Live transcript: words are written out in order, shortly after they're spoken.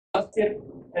get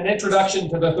an introduction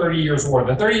to the 30 Years' War.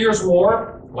 The 30 Years'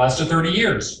 War lasted 30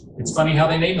 years. It's funny how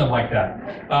they name them like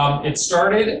that. It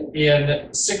started in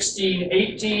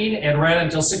 1618 and ran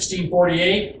until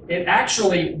 1648. It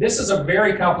actually, this is a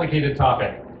very complicated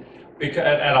topic, because,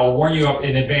 and I'll warn you up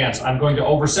in advance, I'm going to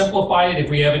oversimplify it. If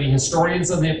we have any historians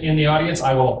in the audience,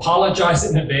 I will apologize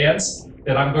in advance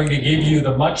that I'm going to give you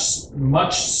the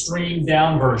much streamed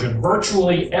down version.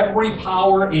 Virtually every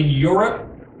power in Europe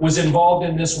was involved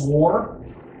in this war.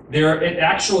 It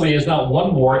actually is not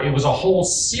one war, it was a whole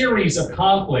series of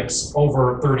conflicts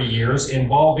over 30 years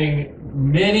involving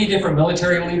many different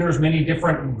military leaders, many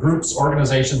different groups,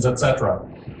 organizations, etc.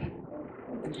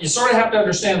 You sort of have to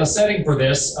understand the setting for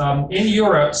this. In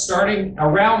Europe, starting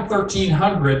around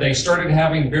 1300, they started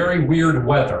having very weird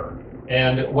weather.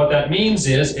 And what that means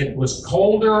is it was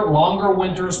colder, longer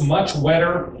winters, much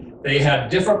wetter. They had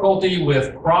difficulty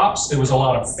with crops. There was a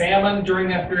lot of famine during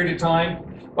that period of time.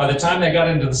 By the time they got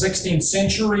into the 16th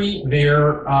century,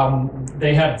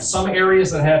 they had some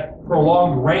areas that had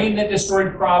prolonged rain that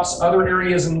destroyed crops, other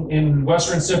areas in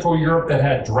Western Central Europe that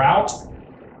had drought.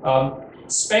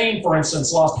 Spain, for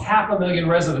instance, lost 500,000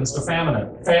 residents to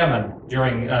famine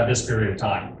during this period of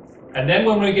time. And then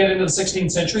when we get into the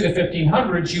 16th century, the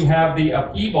 1500s, you have the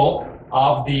upheaval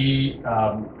of the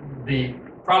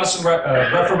Protestant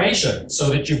Reformation, so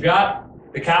that you've got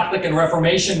the Catholic and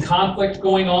Reformation conflict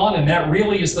going on, and that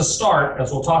really is the start,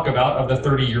 as we'll talk about, of the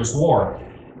 30 Years' War.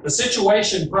 The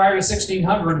situation prior to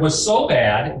 1600 was so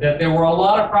bad that there were a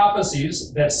lot of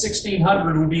prophecies that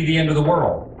 1600 would be the end of the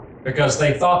world, because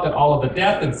they thought that all of the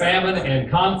death and famine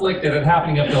and conflict that had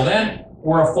happened up till then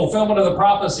were a fulfillment of the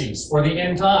prophecies for the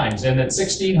end times, and that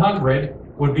 1600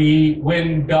 would be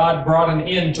when God brought an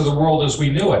end to the world as we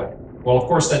knew it. Well, of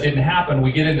course, that didn't happen.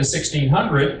 We get into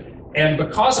 1600, and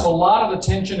because of a lot of the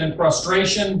tension and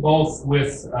frustration, both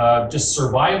with just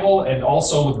survival and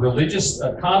also with religious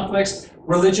conflicts,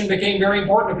 religion became very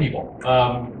important to people,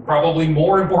 probably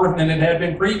more important than it had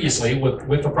been previously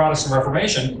with the Protestant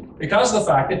Reformation, because of the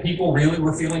fact that people really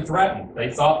were feeling threatened.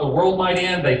 They thought the world might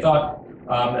end. They thought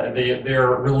their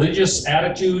religious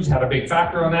attitudes had a big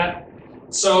factor on that.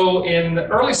 So in the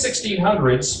early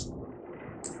 1600s,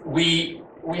 we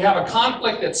have a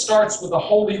conflict that starts with the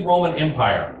Holy Roman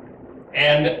Empire.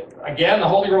 And again, the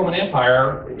Holy Roman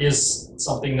Empire is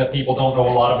something that people don't know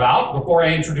a lot about. Before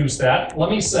I introduce that, let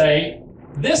me say,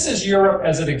 this is Europe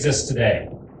as it exists today.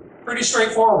 Pretty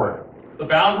straightforward. The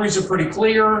boundaries are pretty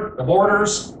clear, the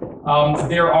borders.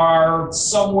 There are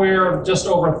somewhere just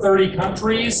over 30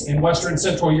 countries in Western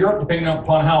Central Europe, depending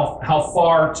upon how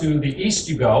far to the east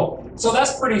you go. So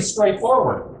that's pretty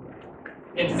straightforward.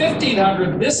 In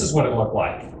 1500, this is what it looked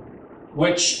like,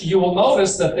 which you will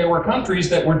notice that there were countries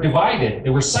that were divided.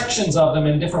 There were sections of them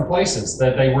in different places,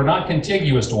 that they were not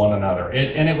contiguous to one another,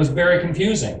 and it was very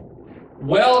confusing.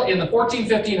 Well, in the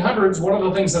 1500s, one of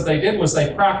the things that they did was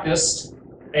they practiced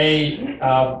a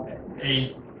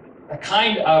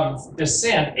kind of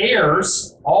descent.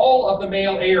 Heirs, all of the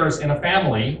male heirs in a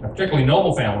family, particularly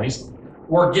noble families,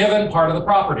 were given part of the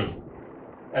property.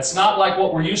 That's not like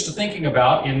what we're used to thinking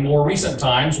about in more recent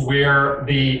times, where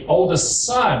the oldest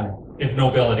son of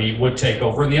nobility would take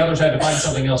over and the others had to find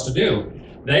something else to do.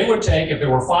 They would take, if there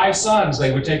were 5 sons,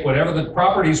 they would take whatever the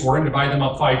properties were and divide them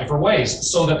up 5 different ways.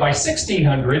 So that by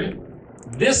 1600,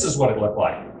 this is what it looked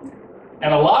like.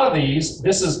 And a lot of these,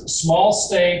 this is small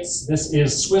states, this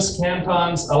is Swiss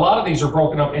cantons, a lot of these are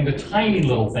broken up into tiny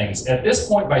little things. At this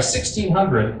point, by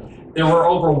 1600, there were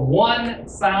over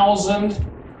 1,000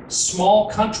 small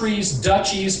countries,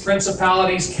 duchies,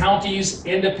 principalities, counties,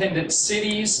 independent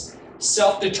cities,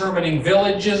 self-determining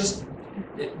villages.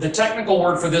 The technical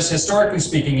word for this, historically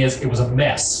speaking, is it was a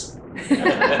mess.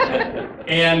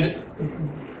 And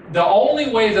the only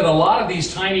way that a lot of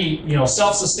these tiny,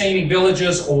 self-sustaining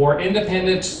villages or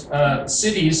independent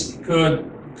cities could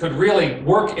really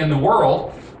work in the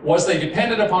world was they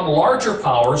depended upon larger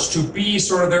powers to be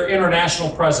sort of their international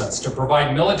presence, to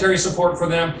provide military support for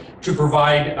them, to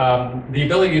provide the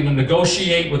ability to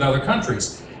negotiate with other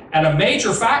countries. And a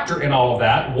major factor in all of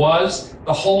that was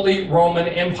the Holy Roman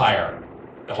Empire.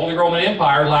 The Holy Roman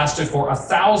Empire lasted for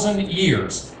 1,000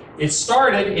 years. It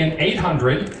started in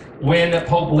 800 when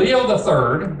Pope Leo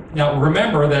III, now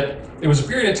remember that there was a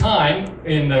period of time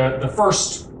in the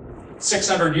first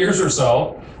 600 years or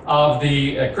so of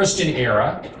the Christian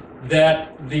era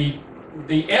that the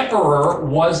emperor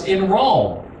was in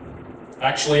Rome.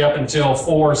 Actually up until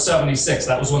 476,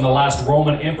 that was when the last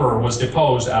Roman emperor was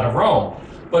deposed out of Rome.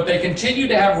 But they continued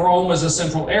to have Rome as a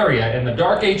central area, and the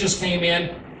Dark Ages came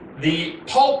in. the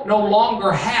Pope no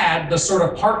longer had the sort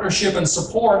of partnership and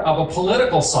support of a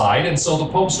political side, and so the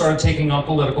Pope started taking on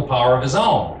political power of his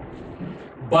own.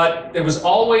 But there was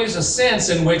always a sense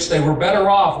in which they were better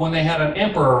off when they had an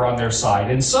emperor on their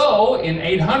side. And so, in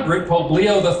 800, Pope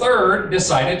Leo III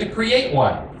decided to create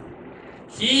one.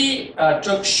 He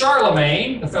took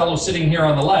Charlemagne, the fellow sitting here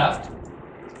on the left,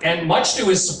 and much to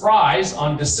his surprise,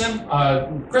 on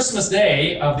Christmas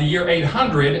Day of the year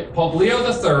 800, Pope Leo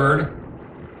III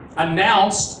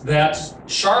announced that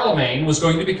Charlemagne was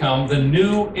going to become the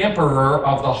new emperor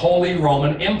of the Holy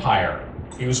Roman Empire.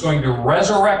 He was going to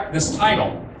resurrect this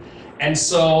title. And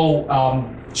so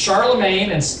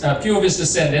Charlemagne and a few of his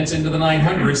descendants into the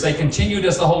 900s, they continued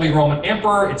as the Holy Roman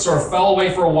Emperor. It sort of fell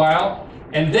away for a while.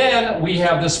 And then we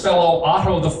have this fellow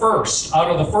Otto I.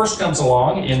 Otto I comes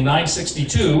along in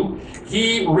 962.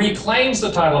 He reclaims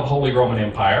the title of Holy Roman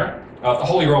Empire, the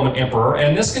Holy Roman Emperor,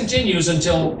 and this continues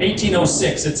until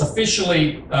 1806. It's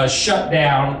officially shut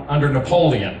down under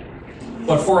Napoleon.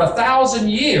 But for 1,000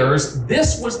 years,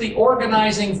 this was the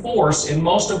organizing force in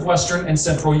most of Western and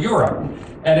Central Europe.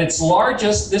 At its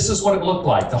largest, this is what it looked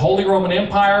like. The Holy Roman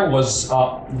Empire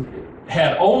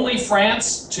had only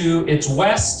France to its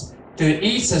west. To the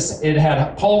east, it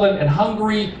had Poland and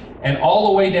Hungary, and all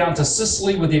the way down to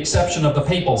Sicily, with the exception of the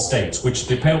Papal States, which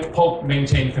the Pope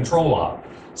maintained control of.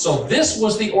 So this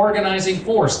was the organizing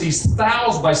force. By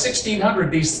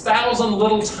 1600, these 1,000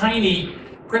 little tiny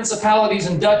principalities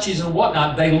and duchies and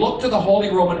whatnot, they looked to the Holy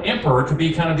Roman Emperor to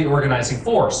be kind of the organizing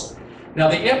force. Now,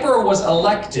 the emperor was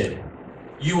elected.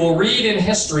 You will read in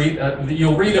history,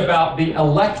 you'll read about the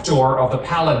elector of the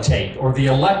Palatinate, or the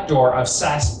elector of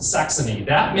Saxony.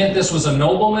 That meant this was a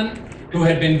nobleman who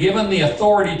had been given the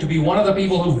authority to be one of the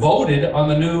people who voted on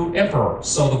the new emperor.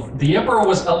 So the emperor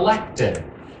was elected,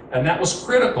 and that was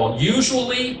critical.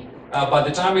 Usually, by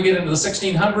the time we get into the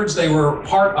 1600s, they were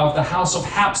part of the House of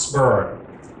Habsburg,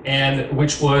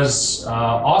 which was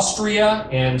Austria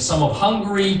and some of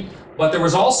Hungary, but there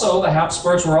was also, the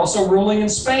Habsburgs were also ruling in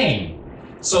Spain.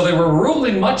 So they were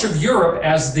ruling much of Europe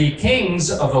as the kings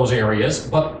of those areas,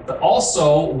 but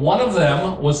also one of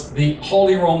them was the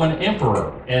Holy Roman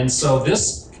Emperor. And so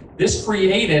this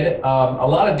created a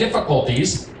lot of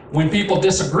difficulties when people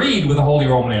disagreed with the Holy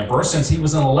Roman Emperor, since he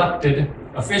was an elected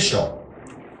official.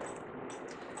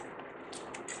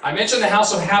 I mentioned the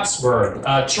House of Habsburg.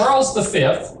 Charles V,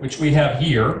 which we have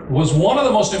here, was one of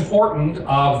the most important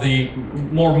of the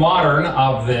more modern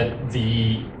of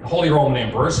the Holy Roman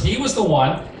Emperors. He was the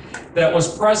one that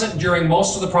was present during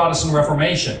most of the Protestant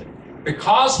Reformation.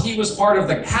 Because he was part of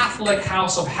the Catholic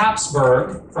House of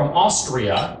Habsburg from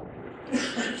Austria,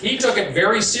 he took it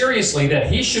very seriously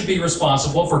that he should be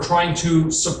responsible for trying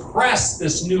to suppress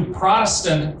this new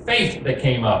Protestant faith that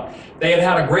came up. They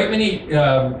had a great many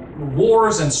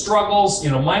wars and struggles,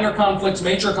 minor conflicts,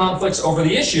 major conflicts over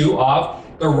the issue of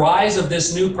the rise of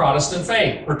this new Protestant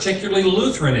faith, particularly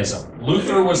Lutheranism.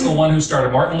 Luther was the one who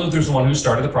started, Martin Luther's the one who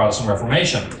started the Protestant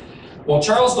Reformation. Well,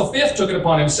 Charles V took it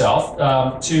upon himself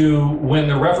when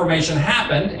the Reformation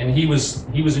happened, and he was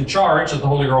in charge of the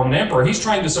Holy Roman Emperor. He's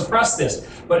trying to suppress this.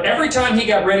 But every time he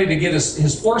got ready to get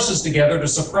his forces together to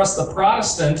suppress the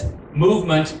Protestant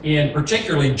movement in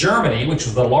particularly Germany, which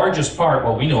was the largest part,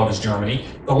 well, we know of as Germany,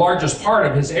 the largest part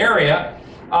of his area,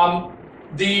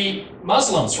 the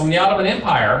Muslims from the Ottoman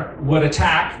Empire would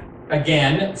attack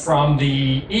again from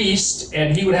the east,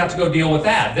 and he would have to go deal with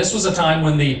that. This was a time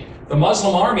when the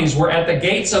Muslim armies were at the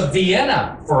gates of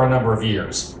Vienna for a number of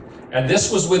years. And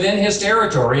this was within his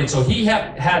territory, and so he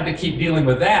had to keep dealing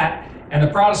with that, and the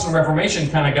Protestant Reformation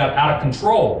kind of got out of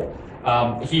control.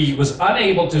 He was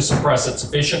unable to suppress it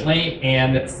sufficiently,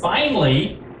 and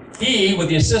finally, he, with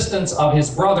the assistance of his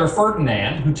brother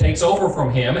Ferdinand, who takes over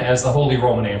from him as the Holy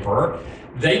Roman Emperor,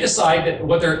 they decide that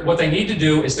what they need to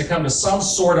do is to come to some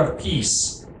sort of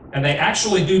peace. And they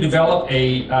actually do develop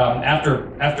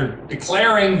after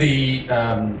declaring the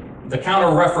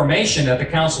Counter-Reformation at the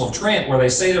Council of Trent, where they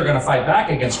say they're going to fight back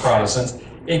against Protestants,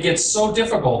 it gets so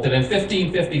difficult that in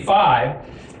 1555,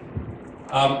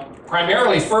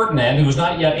 primarily Ferdinand, who was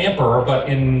not yet emperor, but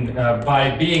by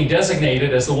being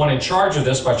designated as the one in charge of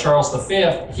this by Charles V,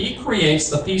 he creates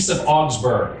the Peace of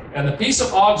Augsburg. And the Peace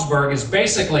of Augsburg is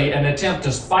basically an attempt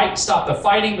to stop the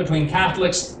fighting between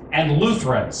Catholics and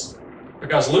Lutherans,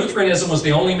 because Lutheranism was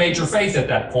the only major faith at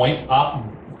that point,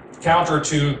 counter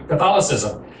to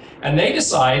Catholicism. And they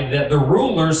decide that the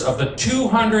rulers of the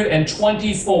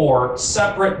 224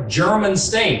 separate German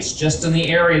states, just in the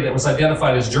area that was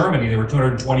identified as Germany, there were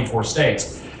 224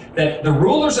 states, that the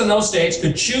rulers in those states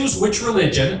could choose which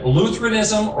religion,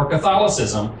 Lutheranism or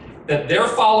Catholicism, that their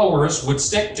followers would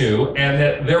stick to, and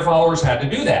that their followers had to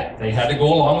do that. They had to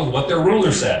go along with what their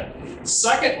ruler said.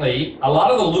 Secondly, a lot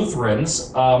of the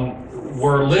Lutherans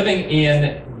were living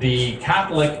in the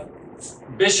Catholic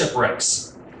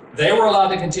bishoprics. They were allowed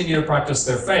to continue to practice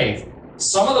their faith.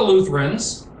 Some of the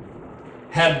Lutherans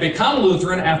had become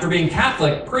Lutheran after being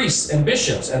Catholic priests and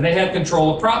bishops, and they had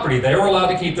control of property. They were allowed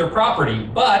to keep their property,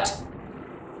 but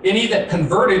any that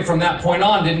converted from that point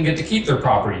on didn't get to keep their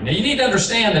property. Now, you need to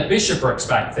understand that bishoprics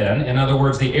back then, in other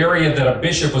words, the area that a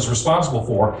bishop was responsible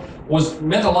for,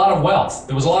 meant a lot of wealth.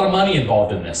 There was a lot of money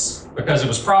involved in this because it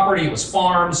was property, it was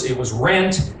farms, it was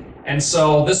rent, and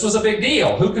so this was a big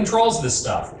deal. Who controls this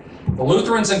stuff? The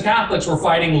Lutherans and Catholics were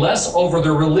fighting less over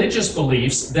their religious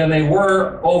beliefs than they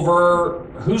were over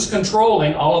who's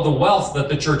controlling all of the wealth that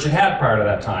the church had had prior to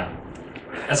that time.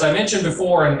 As I mentioned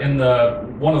before in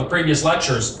one of the previous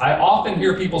lectures, I often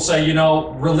hear people say, you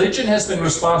know, religion has been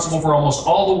responsible for almost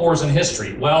all the wars in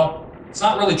history. Well, it's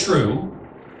not really true.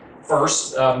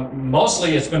 First,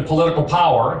 mostly it's been political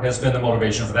power has been the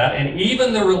motivation for that, and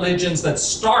even the religions that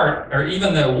start, or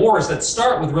even the wars that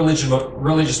start with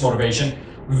religious motivation,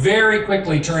 very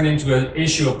quickly turn into an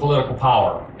issue of political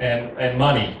power and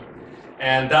money.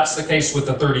 And that's the case with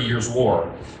the 30 Years'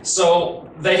 War. So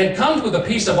they had come to the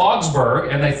Peace of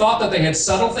Augsburg, and they thought that they had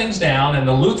settled things down, and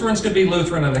the Lutherans could be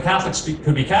Lutheran and the Catholics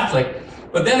could be Catholic,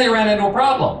 but then they ran into a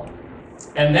problem.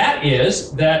 And that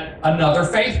is that another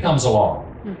faith comes along,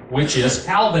 which is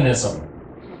Calvinism.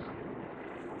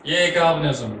 Yay,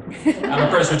 Calvinism. I'm a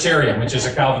Presbyterian, which is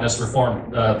a Calvinist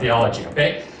Reformed theology,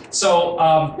 okay?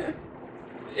 So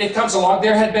it comes along.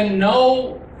 There had been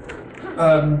no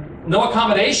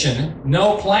accommodation,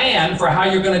 no plan for how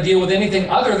you're going to deal with anything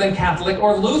other than Catholic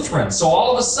or Lutheran. So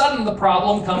all of a sudden the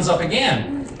problem comes up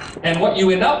again. And what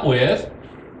you end up with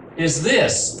is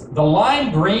this. The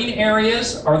lime green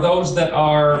areas are those that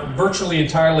are virtually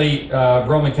entirely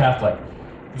Roman Catholic.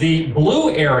 The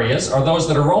blue areas are those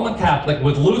that are Roman Catholic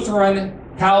with Lutheran,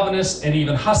 Calvinist, and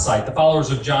even Hussite, the followers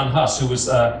of John Huss,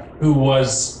 who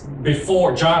was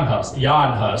before Jan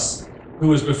Hus, who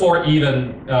was before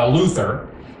even Luther.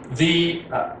 The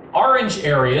orange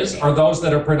areas are those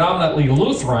that are predominantly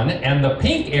Lutheran, and the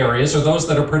pink areas are those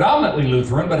that are predominantly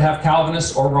Lutheran but have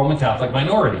Calvinist or Roman Catholic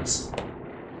minorities.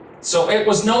 So it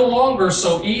was no longer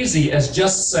so easy as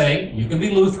just saying you can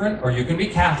be Lutheran or you can be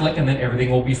Catholic and then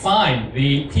everything will be fine.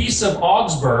 The Peace of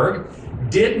Augsburg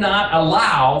did not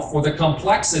allow for the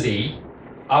complexity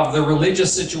of the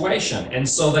religious situation, and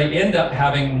so they end up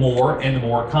having more and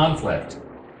more conflict.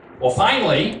 Well,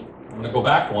 finally, I'm going to go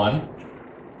back one.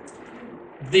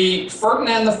 The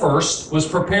Ferdinand I was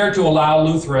prepared to allow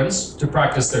Lutherans to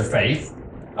practice their faith.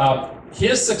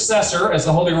 His successor as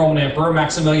the Holy Roman Emperor,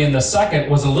 Maximilian II,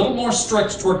 was a little more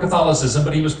strict toward Catholicism,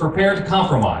 but he was prepared to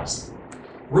compromise.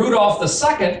 Rudolph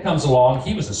II comes along.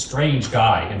 He was a strange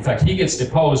guy. In fact, he gets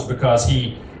deposed because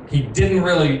he didn't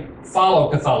really follow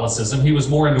Catholicism. He was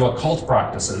more into occult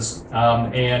practices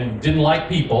and didn't like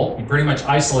people. He pretty much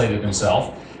isolated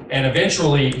himself. And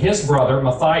eventually his brother,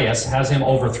 Matthias, has him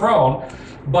overthrown.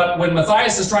 But when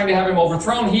Matthias is trying to have him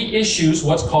overthrown, he issues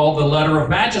what's called the Letter of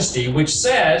Majesty, which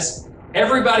says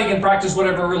everybody can practice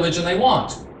whatever religion they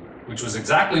want, which was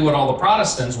exactly what all the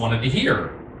Protestants wanted to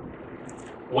hear.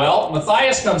 Well,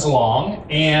 Matthias comes along,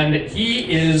 and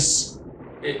he's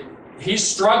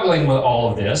struggling with all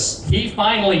of this. He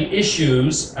finally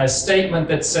issues a statement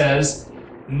that says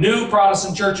new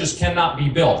Protestant churches cannot be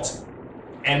built.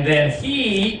 And then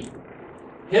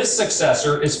his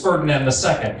successor is Ferdinand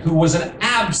II, who was an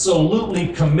absolutely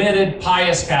committed,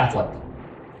 pious Catholic.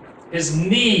 His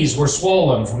knees were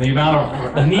swollen from the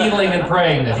amount of kneeling and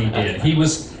praying that he did.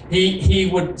 He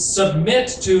would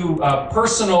submit to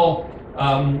personal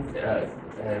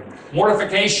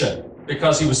mortification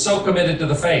because he was so committed to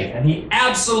the faith. And he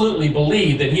absolutely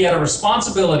believed that he had a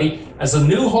responsibility as a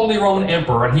new Holy Roman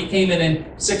Emperor, and he came in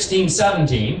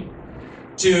 1617,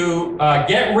 to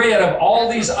get rid of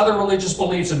all these other religious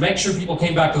beliefs and make sure people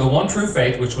came back to the one true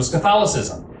faith, which was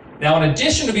Catholicism. Now, in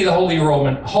addition to be the Holy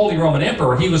Roman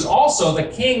Emperor, he was also the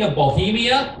King of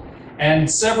Bohemia and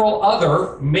several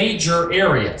other major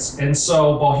areas. And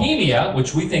so Bohemia,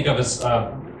 which we think of as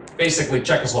basically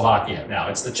Czechoslovakia now,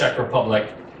 it's the Czech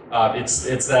Republic,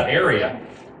 it's that area.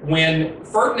 When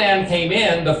Ferdinand came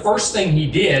in, the first thing he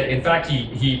did, in fact,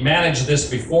 he managed this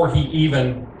before he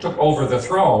even took over the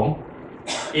throne,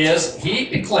 is he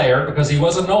declared, because he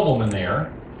was a nobleman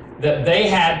there, that they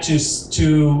had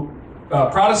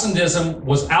Protestantism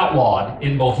was outlawed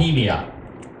in Bohemia,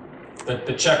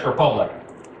 the Czech Republic.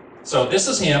 So this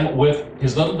is him with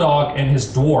his little dog and his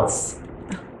dwarf.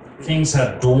 Kings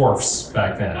had dwarfs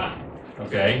back then,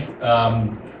 okay?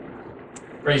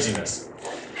 Craziness.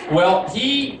 Well,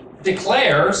 he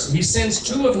declares, he sends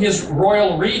two of his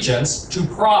royal regents to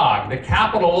Prague, the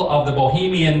capital of the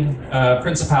Bohemian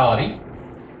Principality,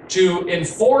 to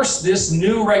enforce this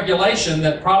new regulation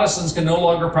that Protestants can no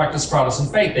longer practice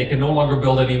Protestant faith. They can no longer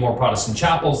build any more Protestant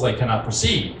chapels. They cannot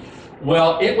proceed.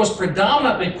 Well, it was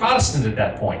predominantly Protestant at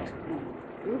that point.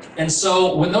 And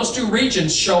so when those two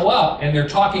regents show up and they're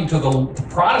talking to the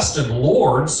Protestant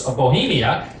lords of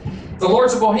Bohemia, the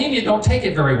lords of Bohemia don't take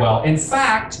it very well. In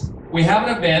fact, we have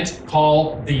an event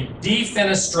called the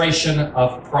Defenestration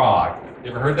of Prague. You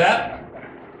ever heard that?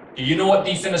 Do you know what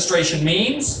defenestration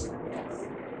means?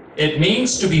 It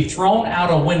means to be thrown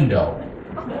out a window.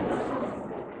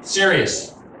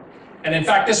 Serious. And in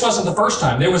fact, this wasn't the first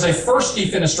time. There was a first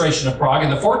defenestration of Prague in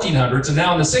the 1400s, and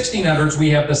now in the 1600s we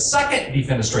have the second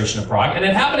defenestration of Prague, and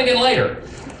it happened again later.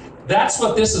 That's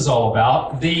what this is all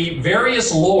about. The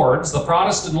various lords, the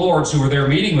Protestant lords who were there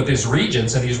meeting with these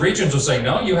regents, and these regents were saying,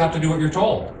 no, you have to do what you're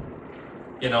told.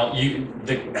 You know,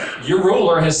 your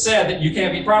ruler has said that you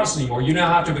can't be Protestant anymore. You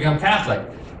now have to become Catholic.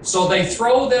 So they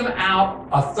throw them out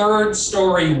a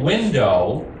third-story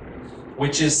window,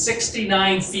 which is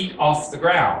 69 feet off the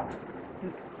ground.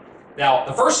 Now,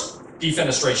 the first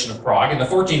defenestration of Prague in the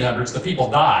 1400s, the people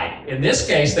died. In this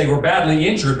case, they were badly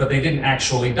injured, but they didn't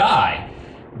actually die.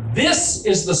 This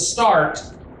is the start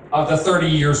of the 30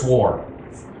 Years' War.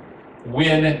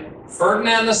 When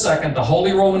Ferdinand II, the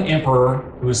Holy Roman Emperor,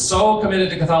 who is so committed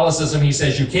to Catholicism, he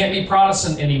says you can't be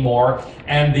Protestant anymore,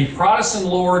 and the Protestant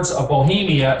lords of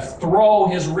Bohemia throw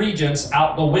his regents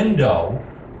out the window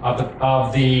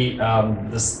of the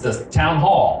town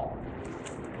hall.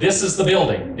 This is the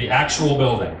building, the actual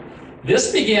building.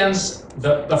 This begins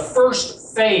the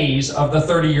first phase of the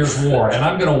 30 Years' War, and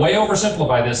I'm going to way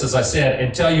oversimplify this, as I said,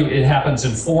 and tell you it happens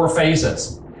in 4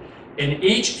 phases. In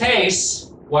each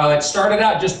case, while it started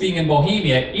out just being in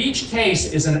Bohemia, each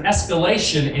case is an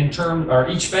escalation in terms, or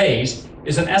each phase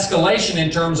is an escalation in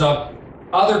terms of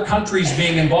other countries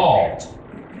being involved.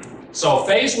 So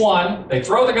phase 1, they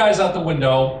throw the guys out the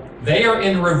window, they are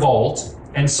in revolt,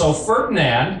 and so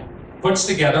Ferdinand puts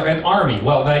together an army.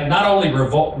 Well, they not only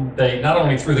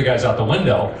threw the guys out the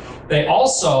window, they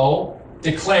also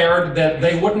declared that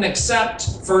they wouldn't accept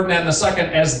Ferdinand II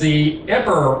as the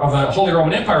emperor of the Holy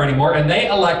Roman Empire anymore, and they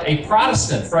elect a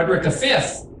Protestant, Frederick V,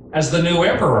 as the new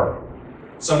emperor.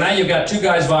 So now you've got 2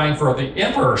 guys vying for the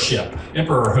emperorship,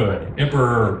 emperorhood,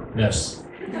 emperorness.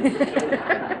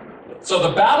 So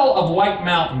the Battle of White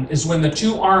Mountain is when the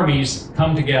 2 armies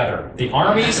come together. The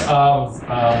armies of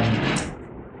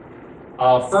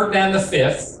Ferdinand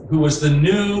V, who was the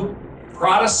new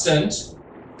Protestant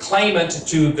claimant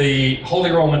to the Holy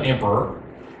Roman Emperor,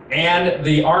 and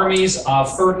the armies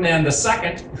of Ferdinand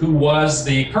II, who was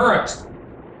the current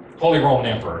Holy Roman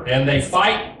Emperor. And they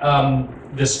fight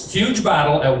this huge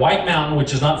battle at White Mountain,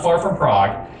 which is not far from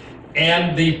Prague,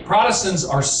 and the Protestants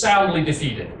are soundly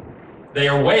defeated. They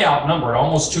are way outnumbered,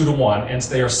 almost 2 to 1, and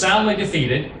they are soundly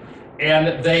defeated,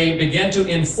 and they begin to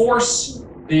enforce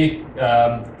the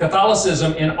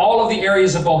Catholicism in all of the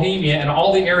areas of Bohemia and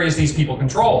all the areas these people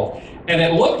control. And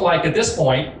it looked like at this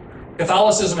point,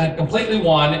 Catholicism had completely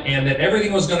won and that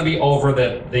everything was going to be over,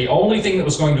 that the only thing that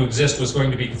was going to exist was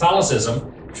going to be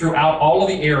Catholicism throughout all of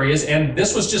the areas. And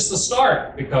this was just the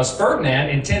start, because Ferdinand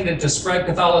intended to spread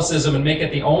Catholicism and make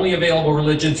it the only available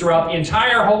religion throughout the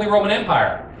entire Holy Roman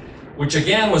Empire, which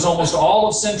again was almost all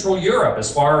of Central Europe,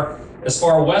 as far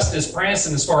west as France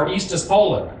and as far east as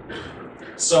Poland.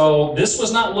 So this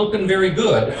was not looking very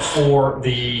good for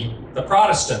the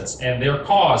Protestants and their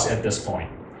cause at this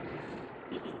point.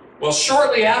 Well,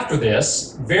 shortly after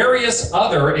this, various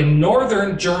other in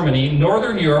northern Germany,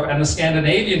 northern Europe, and the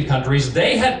Scandinavian countries,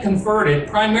 they had converted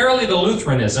primarily to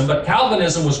Lutheranism, but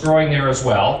Calvinism was growing there as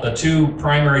well, the 2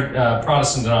 primary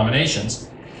Protestant denominations.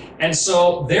 And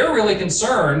so they're really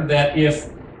concerned that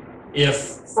if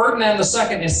Ferdinand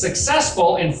II is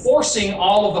successful in forcing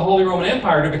all of the Holy Roman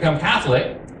Empire to become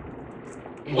Catholic,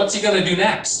 what's he going to do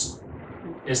next?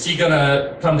 Is he going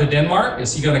to come to Denmark?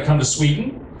 Is he going to come to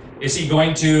Sweden? Is he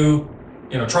going to,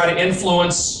 try to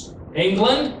influence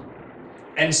England?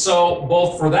 And so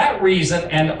both for that reason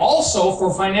and also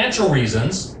for financial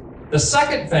reasons, the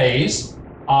second phase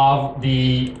of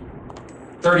the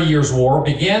 30 Years' War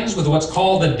begins with what's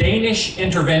called the Danish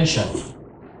Intervention.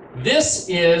 This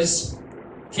is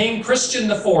King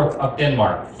Christian IV of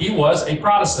Denmark. He was a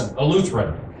Protestant, a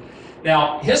Lutheran.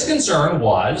 Now, his concern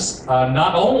was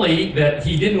not only that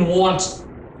he didn't want,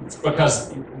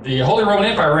 because the Holy Roman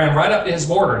Empire ran right up to his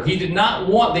border, he did not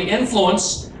want the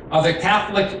influence of the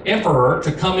Catholic emperor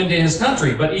to come into his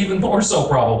country, but even more so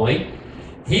probably,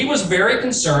 he was very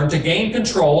concerned to gain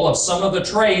control of some of the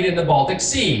trade in the Baltic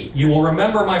Sea. You will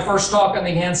remember my first talk on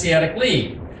the Hanseatic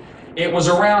League. It was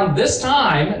around this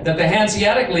time that the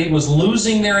Hanseatic League was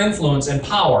losing their influence and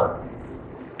power.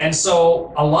 And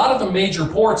so a lot of the major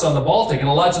ports on the Baltic and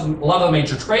a lot of the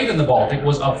major trade in the Baltic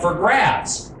was up for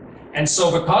grabs. And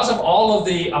so because of all of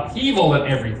the upheaval and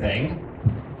everything,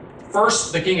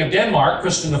 first the King of Denmark,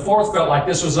 Christian IV, felt like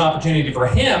this was an opportunity for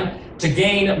him to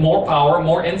gain more power,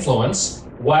 more influence,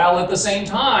 while at the same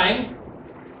time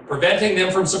preventing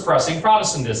them from suppressing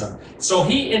Protestantism. So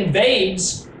he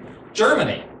invades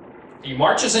Germany. He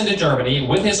marches into Germany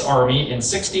with his army in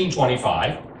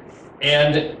 1625.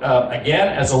 And again,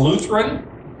 as a Lutheran,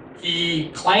 he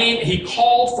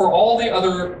called for all the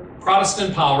other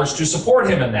Protestant powers to support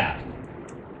him in that.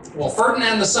 Well,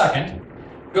 Ferdinand II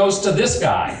goes to this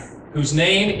guy, whose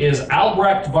name is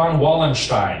Albrecht von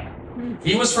Wallenstein.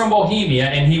 He was from Bohemia,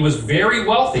 and he was very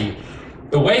wealthy.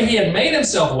 The way he had made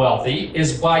himself wealthy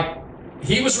is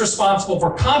he was responsible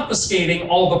for confiscating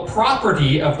all the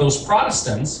property of those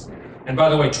Protestants. And by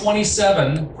the way,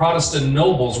 27 Protestant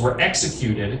nobles were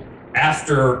executed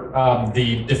after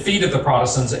the defeat of the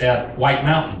Protestants at White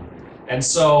Mountain. And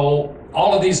so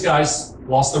all of these guys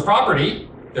lost their property,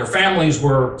 their families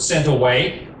were sent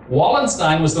away.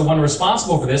 Wallenstein was the one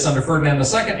responsible for this under Ferdinand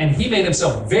II, and he made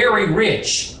himself very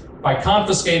rich by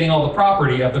confiscating all the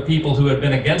property of the people who had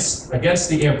been against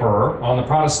the emperor on the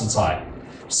Protestant side.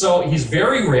 So he's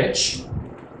very rich.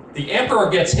 The emperor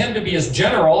gets him to be his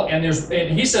general, and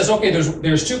he says, okay,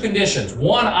 there's two conditions.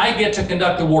 One, I get to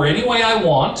conduct the war any way I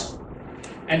want.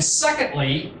 And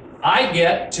secondly, I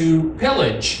get to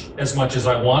pillage as much as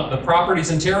I want the properties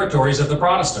and territories of the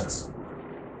Protestants.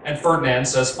 And Ferdinand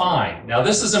says, fine. Now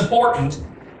this is important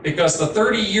because the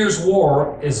 30 Years'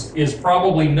 War is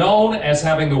probably known as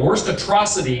having the worst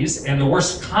atrocities and the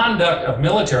worst conduct of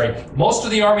military. Most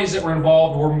of the armies that were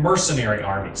involved were mercenary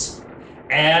armies.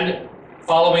 And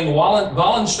following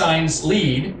Wallenstein's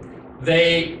lead,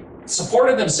 they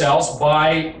supported themselves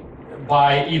by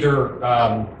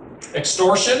either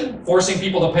extortion, forcing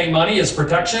people to pay money as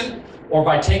protection, or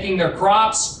by taking their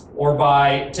crops, or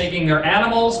by taking their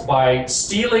animals, by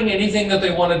stealing anything that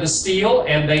they wanted to steal,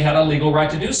 and they had a legal right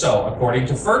to do so, according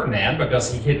to Ferdinand,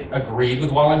 because he had agreed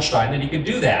with Wallenstein that he could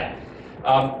do that.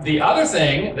 The other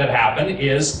thing that happened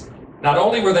is not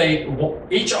only were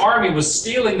each army was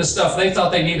stealing the stuff they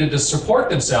thought they needed to support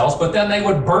themselves, but then they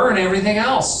would burn everything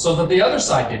else so that the other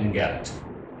side didn't get it.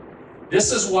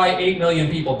 This is why 8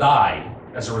 million people died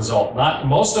as a result.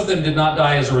 Most of them did not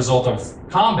die as a result of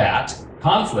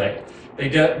conflict. They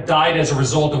died as a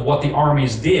result of what the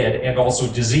armies did, and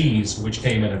also disease, which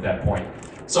came in at that point.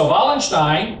 So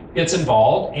Wallenstein gets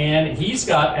involved, and he's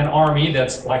got an army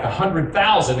that's like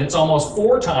 100,000. It's almost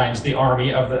 4 times the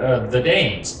army of the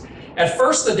Danes. At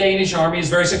first, the Danish army is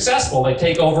very successful. They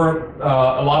take over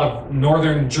a lot of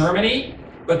northern Germany,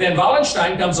 but then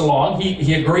Wallenstein comes along.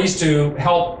 He agrees to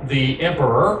help the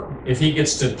emperor if he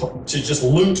gets to just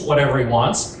loot whatever he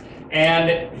wants.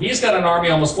 And he's got an army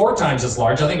almost 4 times as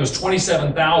large. I think it was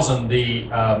 27,000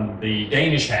 the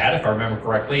Danish had, if I remember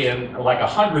correctly, and like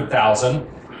 100,000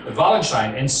 with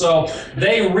Wallenstein. And so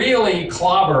they really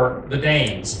clobber the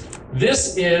Danes.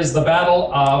 This is the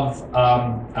Battle of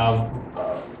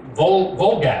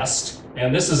Volgast,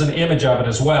 and this is an image of it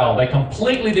as well. They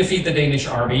completely defeat the Danish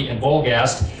army in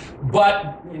Volgast,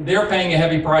 but they're paying a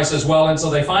heavy price as well, and so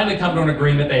they finally come to an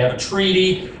agreement. They have a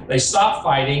treaty, they stop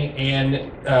fighting, and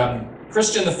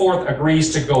Christian IV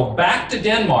agrees to go back to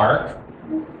Denmark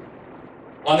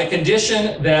on the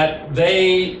condition that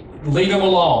they leave him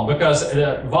alone, because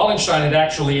Wallenstein had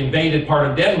actually invaded part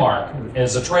of Denmark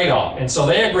as a trade-off. And so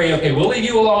they agree, okay, we'll leave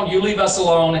you alone, you leave us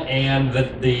alone, and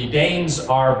the Danes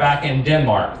are back in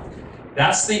Denmark.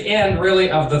 That's the end, really,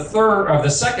 of the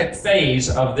second phase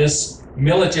of this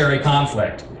military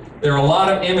conflict. There are a lot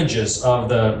of images of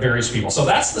the various people. So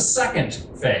that's the second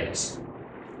phase.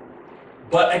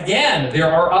 But again, there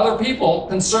are other people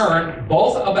concerned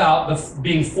both about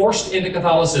being forced into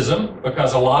Catholicism,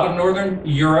 because a lot of Northern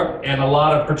Europe and a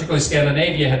lot of particularly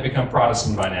Scandinavia had become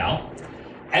Protestant by now.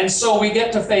 And so we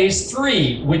get to phase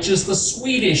 3, which is the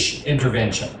Swedish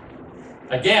intervention.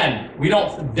 Again,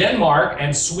 Denmark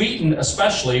and Sweden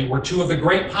especially were 2 of the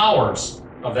great powers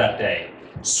of that day.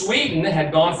 Sweden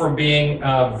had gone from being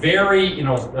very,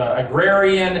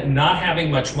 agrarian, not having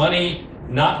much money,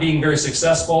 not being very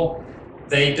successful.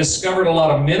 They discovered a lot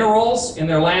of minerals in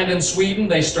their land in Sweden.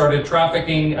 They started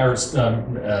trafficking or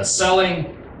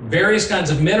selling various kinds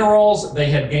of minerals.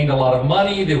 They had gained a lot of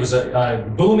money. There was a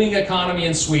booming economy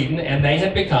in Sweden, and they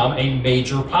had become a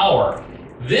major power.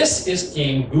 This is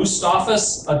King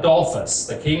Gustavus Adolphus,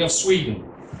 the King of Sweden.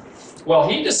 Well,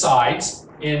 he decides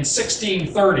in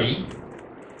 1630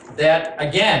 that,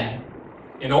 again,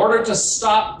 in order to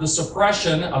stop the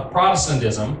suppression of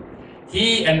Protestantism,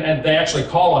 and they actually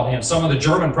call on him, some of the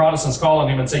German Protestants call on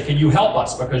him and say, can you help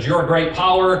us? Because you're a great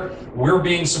power, we're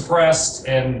being suppressed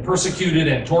and persecuted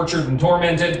and tortured and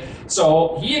tormented.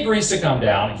 So he agrees to come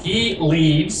down. He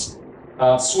leaves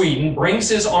Sweden, brings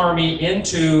his army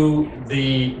into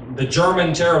the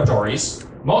German territories.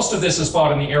 Most of this is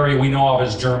fought in the area we know of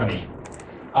as Germany.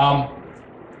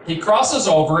 He crosses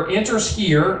over, enters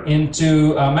here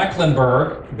into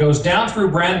Mecklenburg, goes down through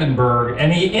Brandenburg,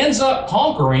 and he ends up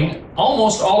conquering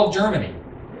almost all of Germany.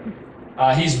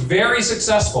 He's very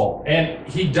successful, and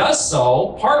he does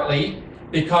so partly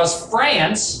because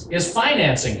France is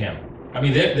financing him. I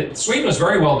mean, Sweden was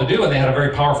very well to do, and they had a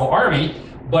very powerful army,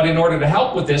 but in order to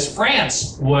help with this,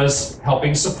 France was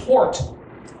helping support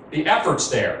the efforts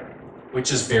there,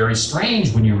 which is very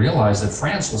strange when you realize that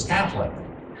France was Catholic.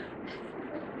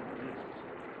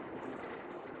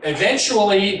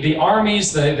 Eventually, the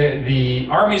armies, the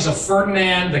armies of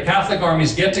Ferdinand, the Catholic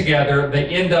armies get together. They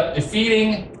end up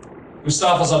defeating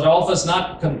Gustavus Adolphus,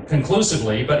 not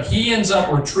conclusively, but he ends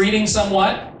up retreating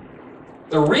somewhat.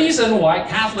 The reason why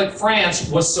Catholic France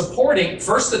was supporting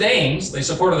first the Danes, they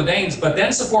supported the Danes, but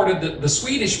then supported the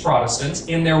Swedish Protestants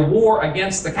in their war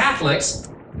against the Catholics,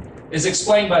 is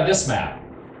explained by this map.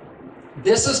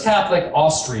 This is Catholic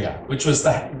Austria, which is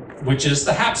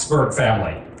the Habsburg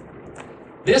family.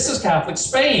 This is Catholic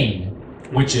Spain,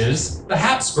 which is the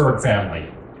Habsburg family.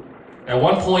 At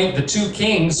one point, the two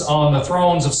kings on the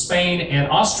thrones of Spain and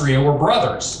Austria were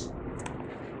brothers.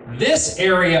 This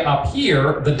area up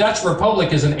here, the Dutch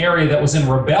Republic, is an area that was in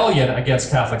rebellion against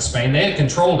Catholic Spain. They had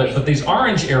controlled it, but these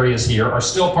orange areas here are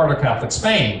still part of Catholic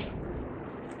Spain.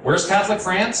 Where's Catholic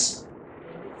France?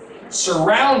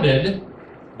 Surrounded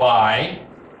by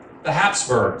the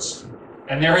Habsburgs.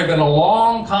 And there had been a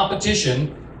long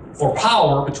competition for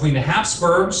power between the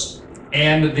Habsburgs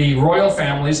and the royal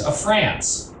families of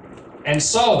France. And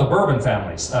so the Bourbon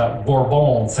families,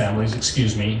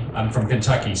 excuse me, I'm from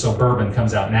Kentucky, so Bourbon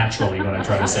comes out naturally when I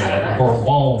try to say that, the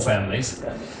Bourbon families.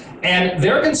 And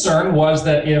their concern was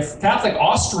that if Catholic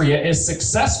Austria is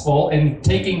successful in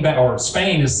taking back, or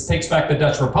Spain takes back the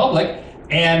Dutch Republic,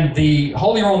 and the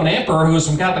Holy Roman Emperor, who is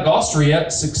from Catholic Austria,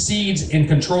 succeeds in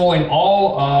controlling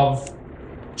all of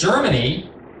Germany,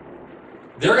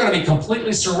 they're going to be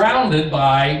completely surrounded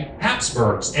by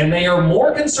Habsburgs. And they are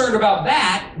more concerned about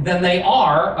that than they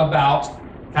are about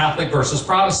Catholic versus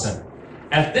Protestant.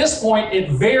 At this point,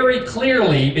 it very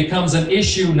clearly becomes an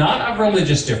issue not of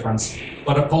religious difference,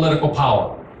 but of political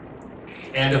power,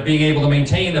 and of being able to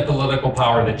maintain the political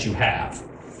power that you have.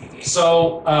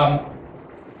 So,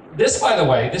 this, by the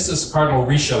way, this is Cardinal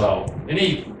Richelieu.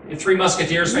 Any Three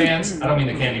Musketeers fans? I don't mean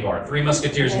the candy bar. Three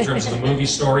Musketeers in terms of the movie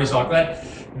stories, all that.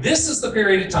 This is the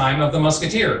period of time of the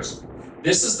Musketeers.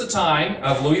 This is the time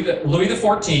of Louis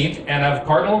XIV and of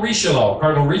Cardinal Richelieu.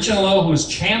 Cardinal Richelieu, who is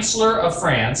Chancellor of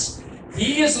France,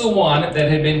 he is the one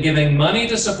that had been giving money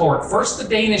to support first the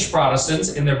Danish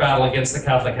Protestants in their battle against the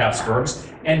Catholic Habsburgs,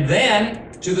 and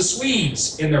then to the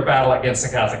Swedes in their battle against the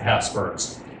Catholic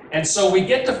Habsburgs. And so we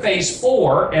get to phase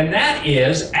 4, and that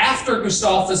is after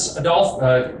Gustavo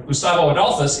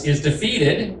Adolphus is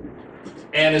defeated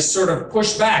and is sort of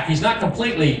pushed back. He's not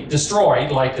completely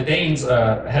destroyed like the Danes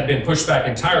had been pushed back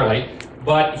entirely,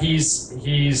 but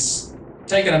he's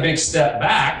taken a big step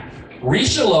back.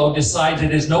 Richelieu decides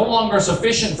it is no longer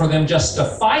sufficient for them just to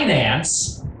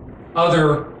finance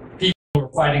other people who are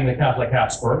fighting the Catholic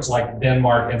Habsburgs, like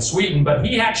Denmark and Sweden, but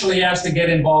he actually has to get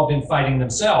involved in fighting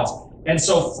themselves. And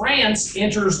so France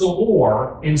enters the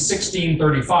war in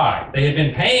 1635. They had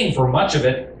been paying for much of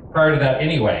it prior to that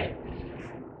anyway.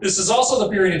 This is also the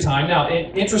period of time, now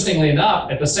interestingly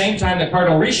enough, at the same time that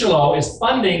Cardinal Richelieu is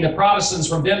funding the Protestants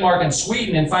from Denmark and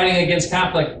Sweden and fighting against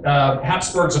Catholic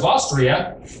Habsburgs of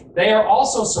Austria, they are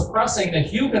also suppressing the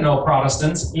Huguenot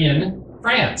Protestants in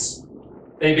France.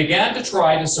 They began to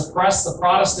try to suppress the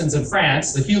Protestants in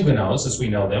France, the Huguenots as we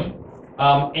know them,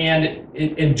 and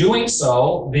in doing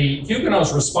so, the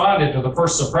Huguenots responded to the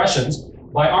first suppressions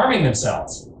by arming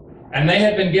themselves. And they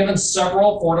had been given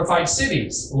several fortified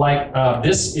cities, like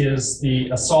this is the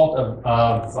assault of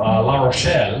La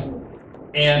Rochelle.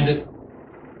 And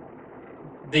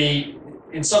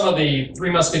in some of the Three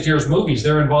Musketeers movies,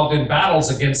 they're involved in battles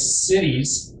against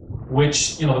cities,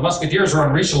 which, you know, the Musketeers are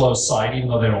on Richelieu's side, even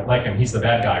though they don't like him, he's the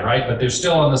bad guy, right? But they're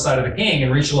still on the side of the king,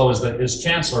 and Richelieu is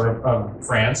Chancellor of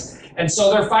France. And so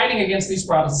they're fighting against these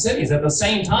Protestant cities. At the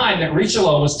same time that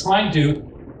Richelieu was trying to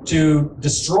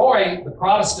destroy the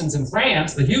Protestants in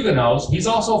France, the Huguenots, he's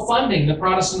also funding the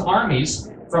Protestant armies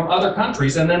from other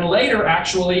countries, and then later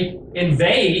actually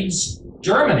invades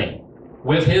Germany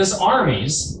with his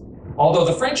armies, although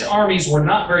the French armies were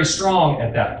not very strong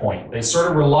at that point. They sort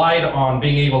of relied on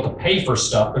being able to pay for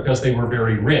stuff because they were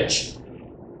very rich.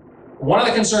 One of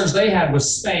the concerns they had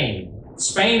was Spain.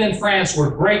 Spain and France were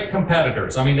great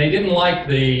competitors. I mean, they didn't like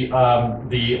the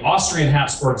Austrian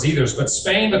Habsburgs either, but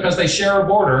Spain, because they share a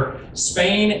border,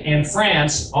 Spain and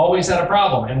France always had a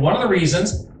problem. And one of the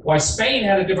reasons why Spain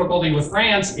had a difficulty with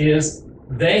France is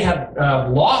they had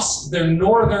lost their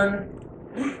northern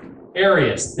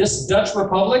areas. This Dutch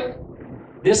Republic,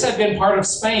 this had been part of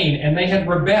Spain, and they had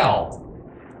rebelled.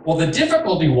 Well, the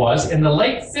difficulty was, in the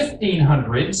late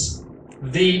 1500s,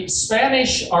 the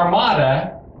Spanish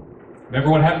Armada,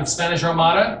 remember what happened to the Spanish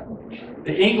Armada?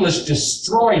 The English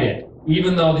destroyed it,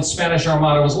 even though the Spanish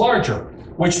Armada was larger,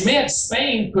 which meant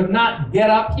Spain could not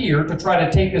get up here to try to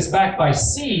take this back by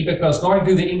sea, because going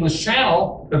through the English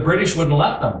Channel, the British wouldn't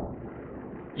let them.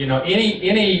 You know,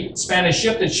 any Spanish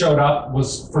ship that showed up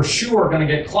was for sure going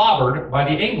to get clobbered by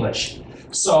the English.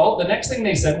 So the next thing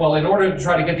they said, well, in order to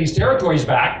try to get these territories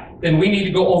back, then we need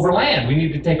to go overland. We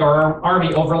need to take our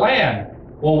army overland.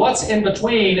 Well, what's in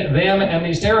between them and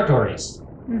these territories?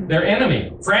 Their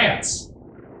enemy, France.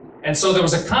 And so there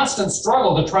was a constant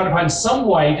struggle to try to find some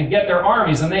way to get their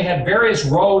armies, and they had various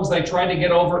roads they tried to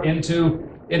get over into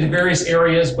various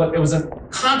areas, but it was a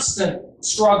constant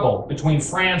struggle between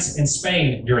France and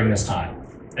Spain during this time.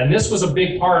 And this was a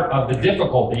big part of the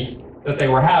difficulty that they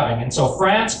were having. And so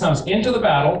France comes into the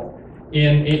battle,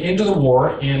 into the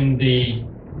war in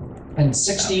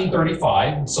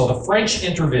 1635. So the French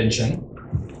intervention.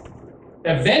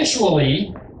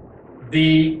 Eventually,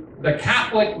 the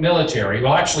Catholic military,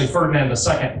 well, actually Ferdinand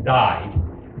II died.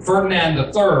 Ferdinand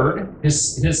III,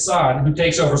 his son, who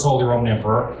takes over as Holy Roman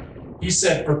Emperor, he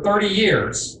said, for 30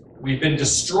 years, we've been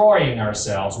destroying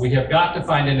ourselves. We have got to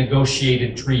find a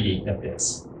negotiated treaty at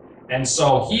this. And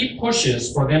so he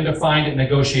pushes for them to find a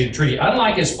negotiated treaty.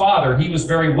 Unlike his father, he was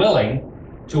very willing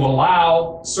to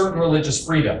allow certain religious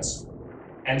freedoms.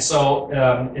 And so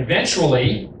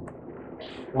eventually,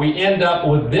 we end up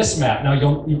with this map. Now,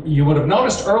 you would have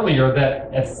noticed earlier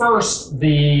that at first,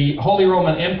 the Holy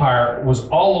Roman Empire was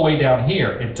all the way down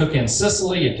here. It took in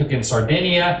Sicily, it took in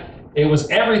Sardinia. It was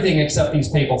everything except these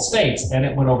papal states, and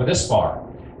it went over this far.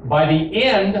 By the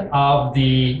end of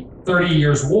the 30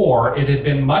 Years' War, it had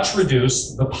been much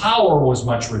reduced, the power was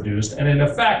much reduced, and in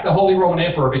effect, the Holy Roman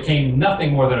Emperor became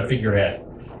nothing more than a figurehead.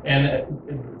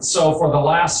 And so for the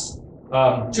last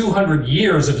 200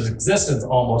 years of his existence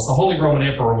almost, the Holy Roman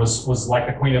Emperor was like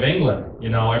the Queen of England. You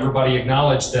know, everybody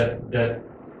acknowledged that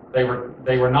they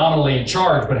were nominally in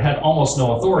charge, but had almost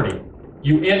no authority.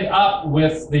 You end up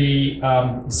with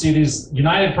these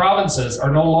United Provinces are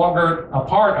no longer a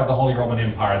part of the Holy Roman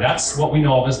Empire. That's what we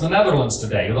know of as the Netherlands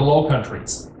today, the Low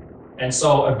Countries. And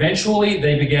so eventually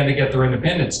they began to get their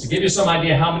independence. To give you some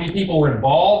idea how many people were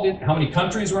involved, how many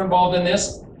countries were involved in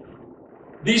this,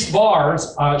 these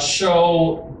bars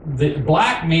show that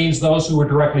black means those who were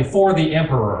directly for the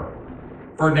emperor,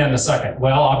 Ferdinand II.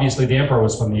 Well, obviously the emperor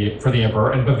was for the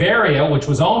emperor, and Bavaria, which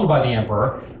was owned by the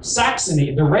emperor.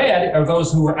 Saxony, the red, are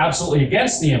those who were absolutely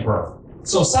against the emperor.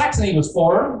 So Saxony was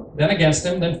for him, then against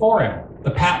him, then for him.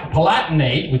 The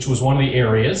Palatinate, which was one of the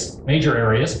areas, major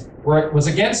areas, was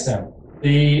against him.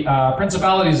 The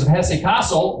principalities of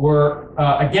Hesse-Kassel were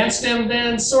against him,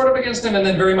 then sort of against him, and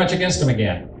then very much against him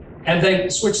again. And they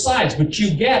switch sides, but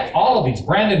you get all of these: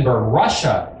 Brandenburg,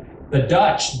 Russia, the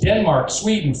Dutch, Denmark,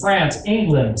 Sweden, France,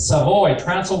 England, Savoy,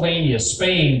 Transylvania,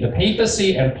 Spain, the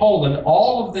papacy, and Poland.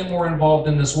 All of them were involved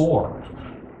in this war.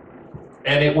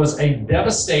 And it was a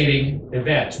devastating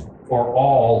event for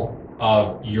all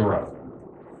of Europe.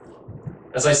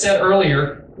 As I said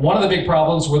earlier, one of the big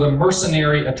problems were the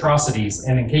mercenary atrocities.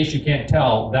 And in case you can't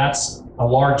tell, that's a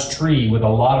large tree with a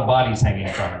lot of bodies hanging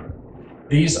from it.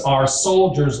 These are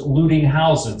soldiers looting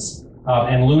houses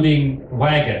and looting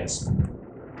wagons.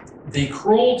 The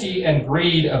cruelty and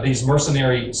greed of these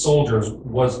mercenary soldiers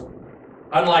was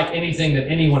unlike anything that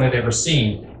anyone had ever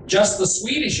seen. Just the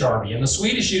Swedish army, and the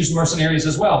Swedish used mercenaries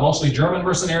as well, mostly German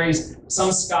mercenaries,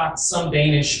 some Scots, some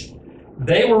Danish.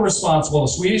 They were responsible. The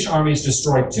Swedish armies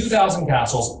destroyed 2,000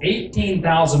 castles,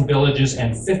 18,000 villages,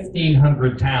 and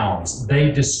 1,500 towns.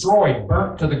 They destroyed,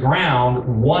 burnt to the ground,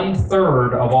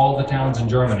 1/3 of all the towns in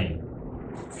Germany.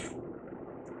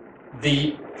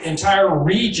 The entire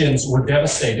regions were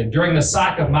devastated. During the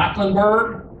sack of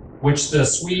Mecklenburg, which the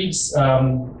Swedes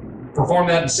performed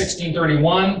that in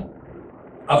 1631,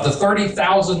 of the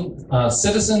 30,000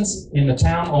 citizens in the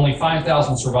town, only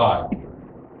 5,000 survived.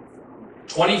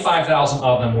 25,000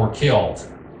 of them were killed.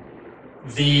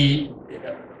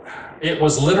 It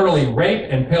was literally rape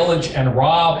and pillage and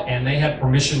rob, and they had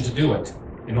permission to do it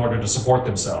in order to support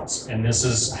themselves. And this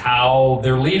is how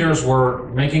their leaders were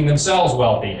making themselves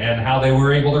wealthy and how they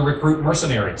were able to recruit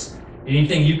mercenaries.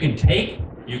 Anything you can take,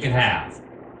 you can have.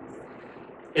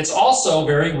 It's also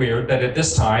very weird that at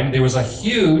this time there was a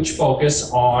huge focus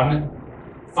on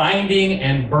finding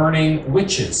and burning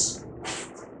witches.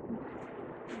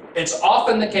 It's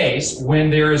often the case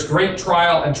when there is great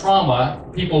trial and trauma,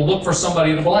 people look for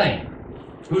somebody to blame.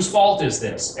 Whose fault is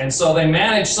this? And so they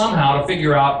managed somehow to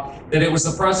figure out that it was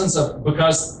the presence of,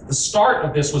 because the start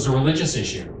of this was a religious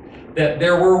issue, that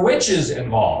there were witches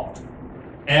involved.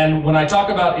 And when I talk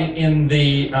about in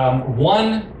the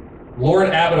one Lord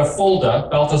Abbot of Fulda,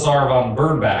 Balthazar von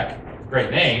Bernbach, great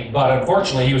name, but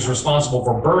unfortunately he was responsible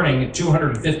for burning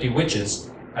 250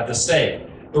 witches at the stake.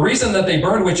 The reason that they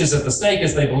burned witches at the stake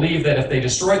is they believed that if they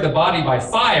destroyed the body by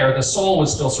fire, the soul would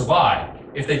still survive.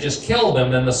 If they just killed them,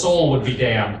 then the soul would be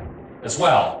damned as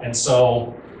well. And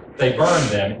so they burned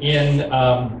them. In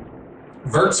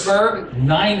Würzburg,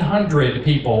 900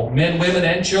 people, men, women,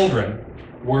 and children,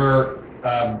 were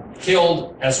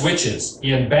killed as witches.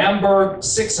 In Bamberg,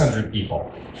 600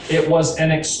 people. It was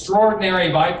an extraordinary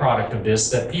byproduct of this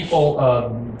that people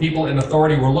in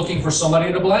authority were looking for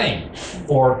somebody to blame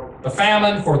for the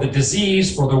famine, for the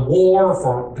disease, for the war,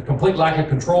 for the complete lack of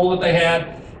control that they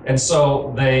had. And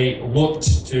so they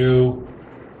looked to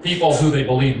people who they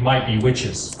believed might be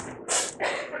witches.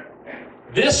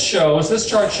 This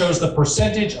chart shows the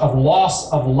percentage of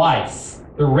loss of life.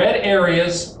 The red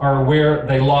areas are where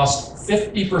they lost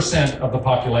 50% of the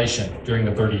population during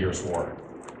the 30 Years' War.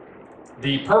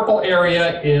 The purple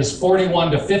area is 41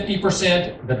 to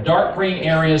 50%. The dark green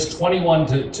area is 21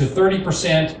 to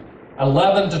 30%,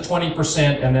 11 to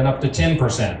 20%, and then up to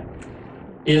 10%.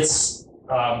 It's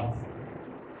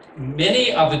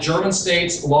many of the German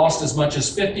states lost as much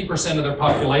as 50% of their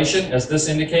population, as this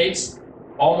indicates.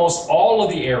 Almost all of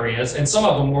the areas, and some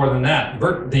of them more than that,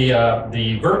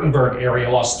 the Württemberg area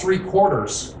lost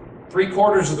three-quarters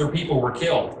of their people were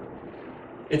killed.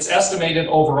 It's estimated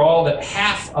overall that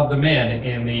half of the men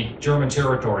in the German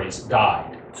territories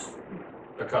died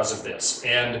because of this.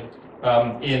 And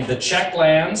in the Czech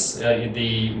lands,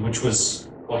 which was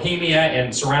Bohemia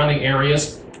and surrounding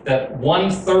areas, that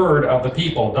 1/3 of the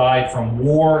people died from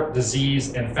war,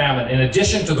 disease, and famine. In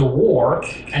addition to the war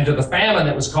and to the famine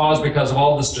that was caused because of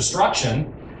all this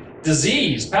destruction,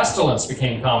 disease, pestilence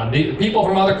became common. The people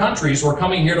from other countries were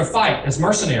coming here to fight as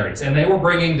mercenaries, and they were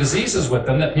bringing diseases with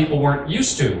them that people weren't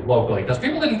used to locally, because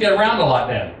people didn't get around a lot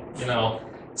then, you know.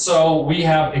 So we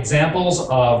have examples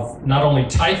of not only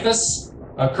typhus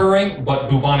occurring, but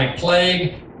bubonic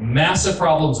plague, massive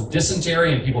problems of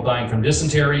dysentery and people dying from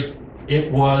dysentery.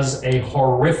 It was a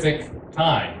horrific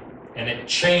time, and it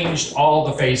changed all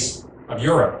the face of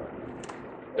Europe.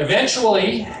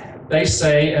 Eventually, they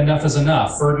say enough is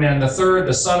enough. Ferdinand III,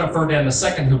 the son of Ferdinand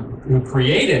II, who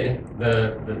created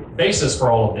the basis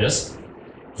for all of this,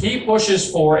 he pushes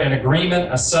for an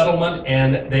agreement, a settlement,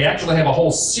 and they actually have a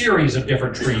whole series of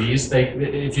different treaties.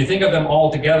 If you think of them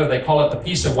all together, they call it the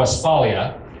Peace of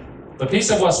Westphalia. The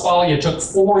Peace of Westphalia took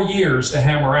 4 years to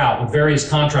hammer out with various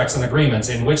contracts and agreements,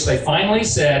 in which they finally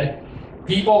said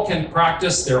people can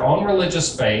practice their own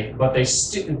religious faith, but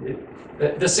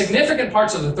the significant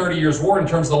parts of the 30 Years' War in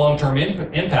terms of the long-term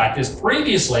impact is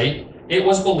previously it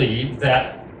was believed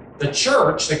that the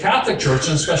church, the Catholic Church,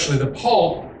 and especially the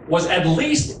Pope, was at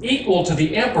least equal to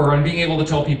the emperor in being able to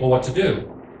tell people what to do.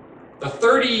 The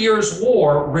 30 Years'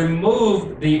 War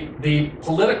removed the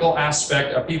political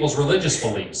aspect of people's religious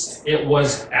beliefs. It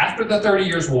was, after the 30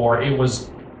 Years' War, it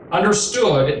was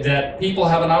understood that people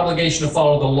have an obligation to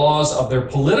follow the laws of their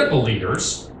political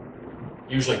leaders,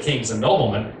 usually kings and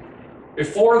noblemen,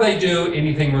 before they do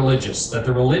anything religious. That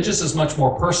the religious is much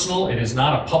more personal. It is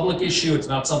not a public issue. It's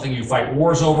not something you fight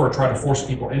wars over or try to force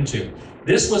people into.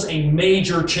 This was a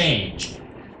major change.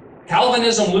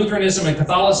 Calvinism, Lutheranism, and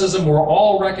Catholicism were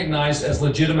all recognized as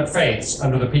legitimate faiths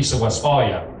under the Peace of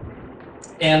Westphalia.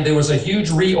 And there was a huge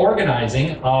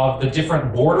reorganizing of the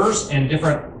different borders and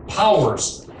different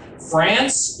powers.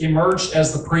 France emerged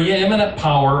as the preeminent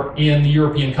power in the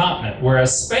European continent,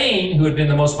 whereas Spain, who had been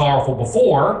the most powerful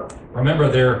before, remember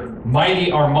their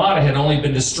mighty armada had only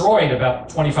been destroyed about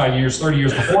 25 years, 30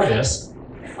 years before this,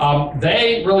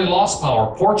 they really lost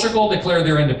power. Portugal declared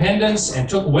their independence and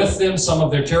took with them some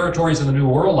of their territories in the New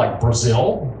World, like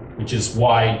Brazil, which is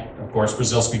why, of course,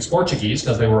 Brazil speaks Portuguese,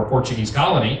 because they were a Portuguese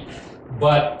colony.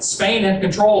 But Spain had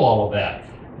control all of that.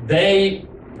 They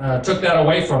took that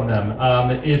away from them.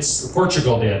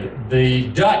 Portugal did. The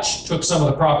Dutch took some of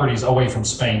the properties away from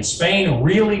Spain. Spain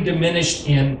really diminished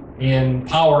in in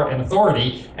power and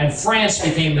authority, and France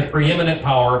became the preeminent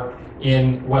power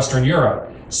in Western Europe.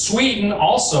 Sweden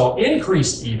also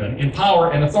increased even in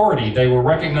power and authority. They were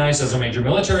recognized as a major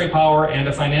military power and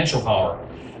a financial power.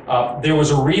 There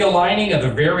was a realigning of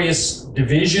the various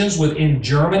divisions within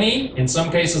Germany. In some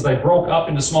cases, they broke up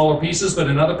into smaller pieces, but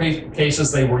in other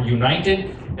cases, they were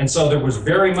united. And so there was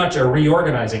very much a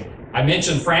reorganizing. I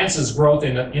mentioned France's growth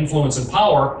in influence and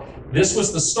power. This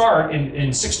was the start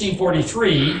in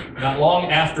 1643, not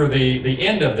long after the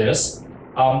end of this,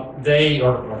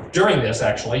 or during this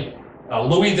actually,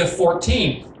 Louis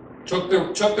XIV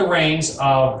took the reins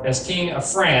as King of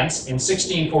France in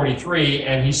 1643,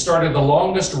 and he started the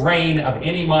longest reign of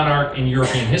any monarch in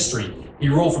European history. He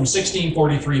ruled from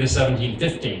 1643 to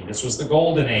 1715. This was the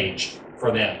golden age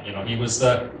for them. You know, he was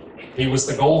the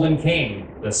golden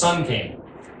king, the sun king.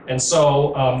 And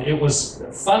so it was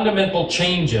fundamental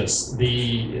changes.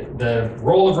 The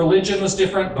role of religion was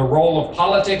different. The role of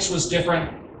politics was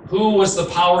different. Who was the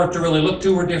power to really look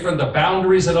to were different. The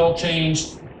boundaries had all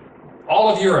changed. All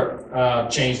of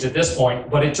Europe changed at this point,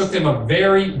 but it took them a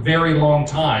very, very long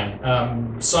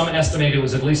time. Some estimate it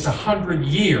was at least 100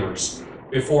 years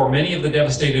before many of the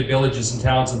devastated villages and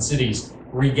towns and cities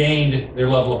regained their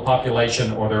level of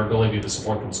population or their ability to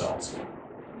support themselves.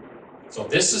 So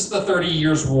this is the 30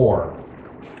 Years' War.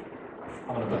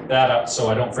 I'm going to put that up so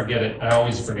I don't forget it. I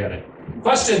always forget it.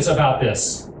 Questions about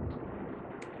this?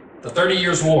 The 30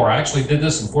 Years' War. I actually did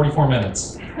this in 44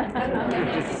 minutes.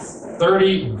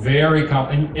 30 very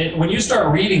when you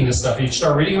start reading this stuff, you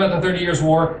start reading about the 30 Years'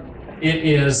 War, it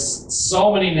is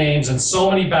so many names and so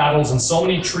many battles and so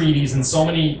many treaties and so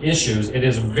many issues. It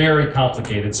is very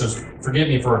complicated. So forgive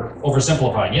me for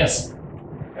oversimplifying. Yes?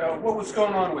 What was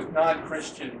going on with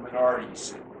non-Christian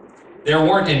minorities? There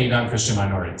weren't any non-Christian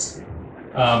minorities.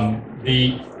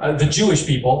 The Jewish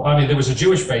people, I mean, there was a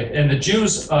Jewish faith, and the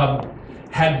Jews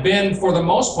had been, for the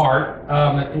most part,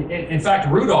 in fact,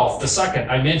 Rudolph II,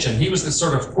 I mentioned, he was the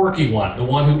sort of quirky one, the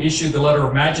one who issued the letter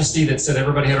of majesty that said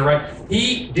everybody had a right.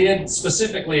 He did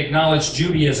specifically acknowledge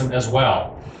Judaism as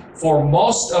well. For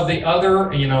most of the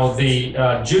other,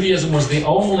 Judaism was the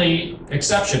only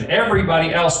exception.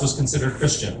 Everybody else was considered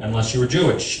Christian, unless you were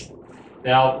Jewish.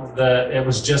 Now, it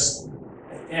was just,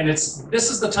 and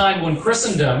this is the time when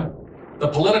Christendom, the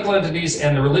political entities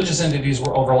and the religious entities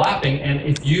were overlapping, and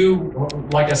if you,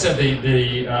 like I said,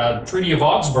 the Treaty of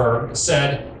Augsburg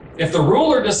said, if the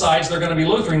ruler decides they're going to be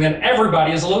Lutheran, then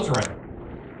everybody is a Lutheran.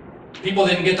 People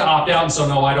didn't get to opt out and so,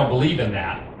 no, I don't believe in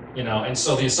that. And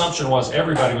so the assumption was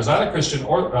everybody was either Christian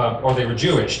or they were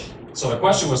Jewish. So the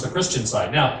question was the Christian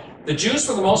side. Now, the Jews,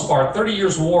 for the most part, 30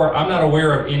 Years' War, I'm not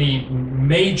aware of any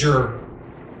major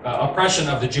oppression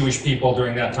of the Jewish people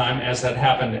during that time, as had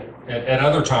happened at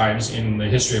other times in the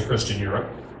history of Christian Europe.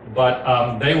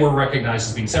 But they were recognized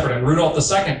as being separate. And Rudolph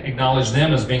II acknowledged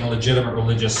them as being a legitimate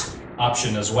religious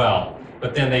option as well.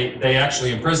 But then they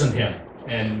actually imprisoned him,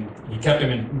 and he kept him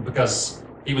in because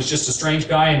he was just a strange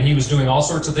guy, and he was doing all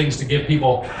sorts of things to give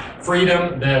people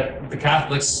freedom that the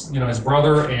Catholics, his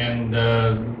brother, and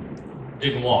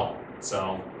didn't want.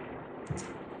 So,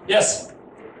 yes? Did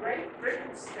Great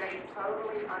Britain stay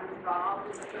totally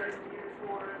uninvolved in the 30 Years'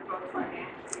 War, both financially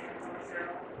and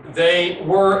militarily? They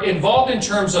were involved in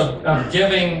terms of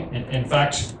giving, in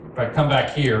fact, if I come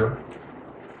back here,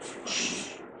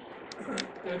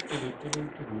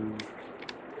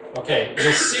 okay,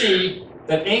 you'll see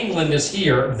that England is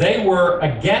here. They were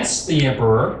against the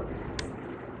emperor,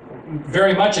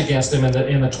 very much against him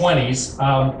in the 20s,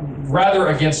 rather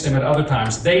against him at other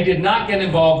times. They did not get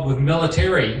involved with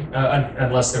military,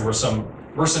 unless there were some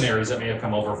mercenaries that may have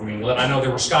come over from England. I know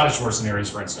there were Scottish mercenaries,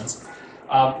 for instance.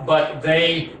 But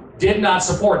they did not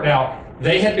support. Now,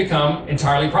 they had become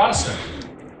entirely Protestant.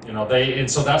 And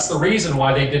so that's the reason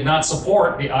why they did not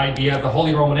support the idea of the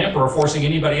Holy Roman Emperor forcing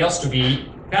anybody else to be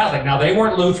Catholic. Now, they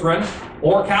weren't Lutheran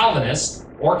or Calvinist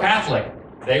or Catholic.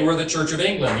 They were the Church of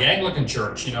England, the Anglican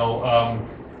Church.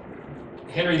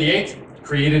 Henry VIII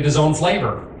created his own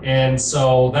flavor. And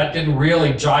so that didn't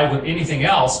really jive with anything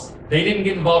else. They didn't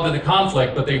get involved in the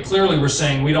conflict, but they clearly were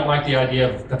saying, we don't like the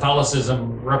idea of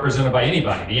Catholicism represented by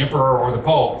anybody, the emperor or the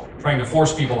pope, trying to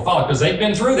force people to follow, because they've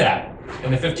been through that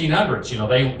in the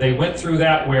 1500s. They went through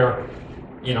that where,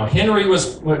 Henry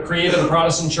was what created the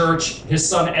Protestant church. His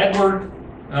son Edward,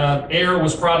 heir,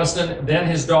 was Protestant. Then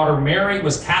his daughter Mary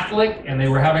was Catholic, and they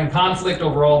were having conflict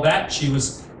over all that. She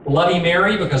was Bloody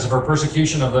Mary because of her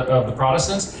persecution of the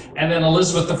Protestants. And then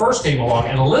Elizabeth I came along,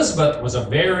 and Elizabeth was a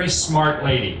very smart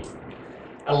lady.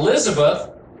 Elizabeth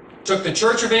took the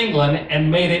Church of England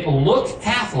and made it look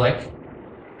Catholic,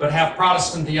 but have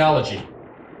Protestant theology.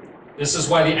 This is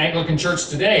why the Anglican Church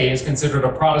today is considered a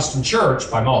Protestant church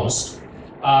by most,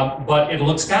 but it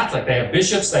looks Catholic. They have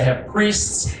bishops, they have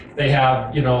priests, they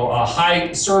have, you know, a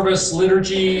high service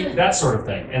liturgy, that sort of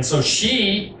thing. And so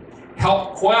she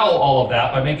helped quell all of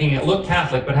that by making it look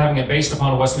Catholic, but having it based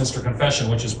upon a Westminster Confession,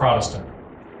 which is Protestant.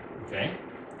 Okay?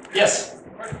 Yes?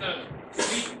 Part of the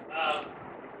Sweden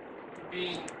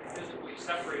being physically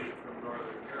separated from Northern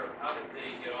Europe, how did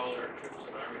they get all their troops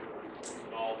and army? Was it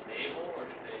all naval, or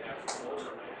did they have closer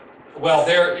land? Well,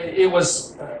 it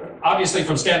was obviously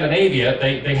from Scandinavia,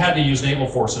 they had to use naval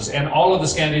forces, and all of the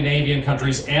Scandinavian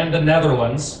countries and the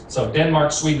Netherlands, so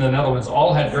Denmark, Sweden, and the Netherlands,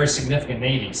 all had very significant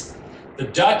navies. The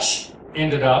Dutch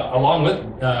ended up, along with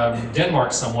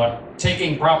Denmark somewhat,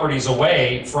 taking properties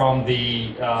away from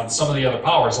the some of the other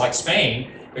powers, like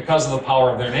Spain, because of the power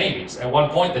of their navies. At one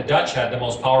point, the Dutch had the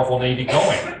most powerful navy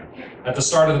going. At the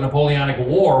start of the Napoleonic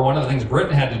War, one of the things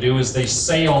Britain had to do is they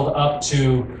sailed up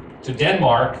to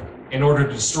Denmark in order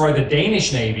to destroy the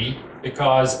Danish navy,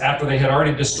 because after they had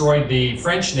already destroyed the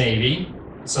French navy,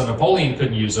 so Napoleon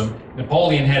couldn't use them,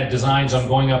 Napoleon had designs on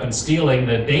going up and stealing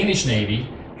the Danish navy,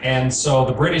 and so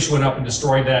the British went up and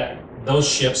destroyed those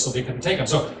ships so they couldn't take them.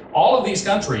 So all of these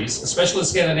countries, especially the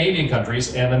Scandinavian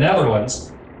countries and the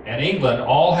Netherlands and England,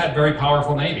 all had very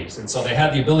powerful navies, and so they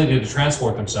had the ability to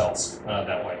transport themselves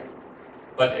that way.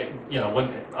 But you know,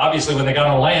 obviously when they got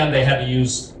on land, they had to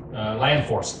use land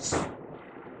forces.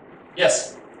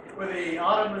 Yes? Were the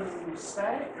Ottomans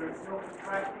static or still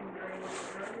contracting during this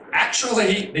period?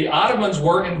 Actually, the Ottomans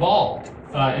were involved.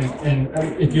 And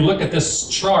if you look at this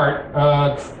chart,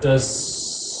 I thought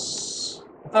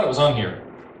it was on here.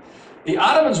 The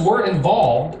Ottomans were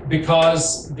involved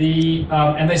because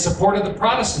and they supported the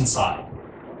Protestant side.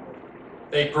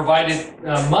 They provided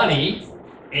money,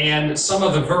 and some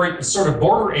of the very sort of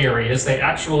border areas, they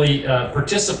actually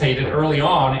participated early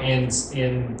on in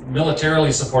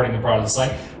militarily supporting the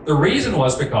Protestant side. The reason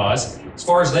was because, as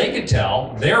far as they could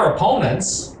tell, their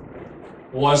opponents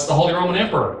was the Holy Roman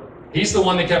Emperor. He's the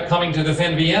one that kept coming to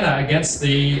defend Vienna against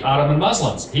the Ottoman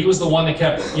Muslims. He was the one that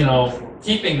kept, you know,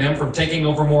 keeping them from taking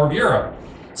over more of Europe.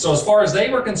 So as far as they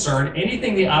were concerned,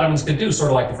 anything the Ottomans could do,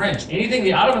 sort of like the French, anything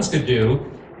the Ottomans could do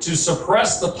to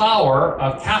suppress the power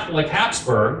of Catholic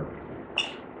Habsburg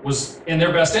was in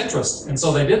their best interest. And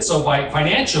so they did so by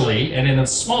financially and in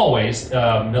small ways,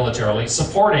 militarily,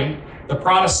 supporting the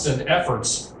Protestant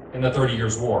efforts in the 30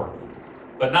 Years' War,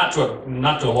 but not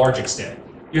to a large extent.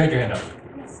 You had your hand up.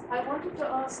 Yes, I wanted to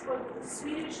ask whether the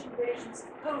Swedish invasions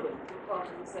of Poland were part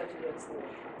of the 30 Years' War.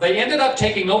 They ended up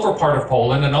taking over part of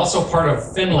Poland and also part of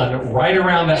Finland right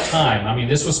around that time. I mean,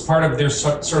 this was part of their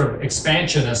sort of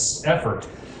expansionist effort,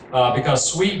 because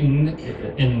Sweden,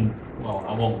 well,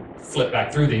 I won't flip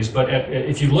back through these, but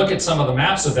if you look at some of the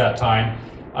maps of that time,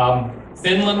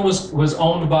 Finland was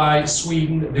owned by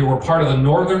Sweden. They were part of the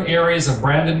northern areas of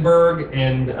Brandenburg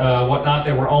and whatnot.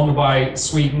 They were owned by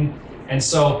Sweden. And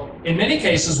so, in many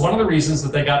cases, one of the reasons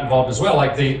that they got involved as well,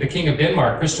 like the King of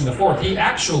Denmark, Christian IV, he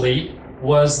actually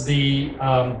was the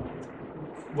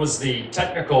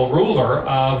technical ruler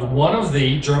of one of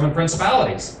the German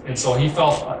principalities. And so he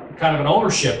felt kind of an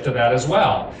ownership to that as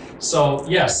well. So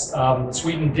yes,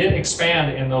 Sweden did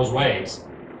expand in those ways.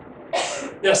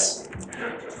 Yes?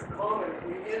 Just a comment,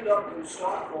 we end up in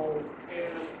Stockholm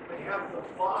and they have the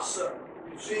Vasa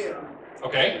Museum.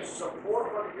 Okay. It's a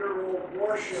 400-year-old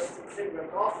warship, the King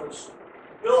Adolphus,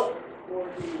 built for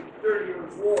the 30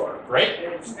 Years' War. Great.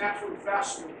 And it's absolutely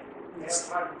fascinating. We have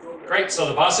time to go there. Great. So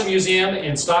the Vasa Museum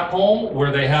in Stockholm,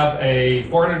 where they have a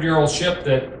 400-year-old ship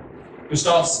that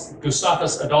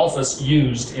Gustavus Adolphus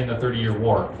used in the 30-Year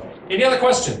War. Any other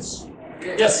questions?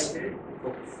 Yes.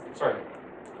 Oh, sorry.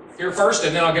 Here first,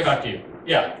 and then I'll get back to you.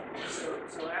 Yeah.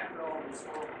 So after all this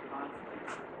horrible conflict,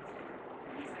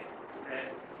 do you think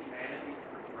that humanity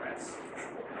progressed?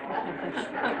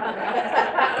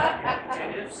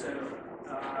 And if so,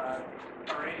 are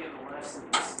any of the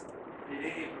lessons, did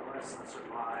any of the lessons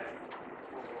survive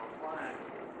World War I?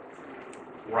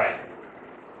 Right.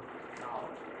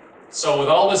 So with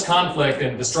all this conflict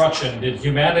and destruction, did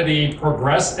humanity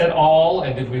progress at all,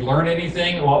 and did we learn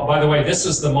anything? Well, by the way, this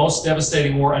is the most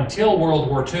devastating war until World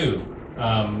War II,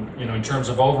 in terms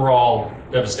of overall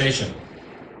devastation.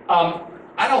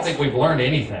 I don't think we've learned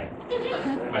anything,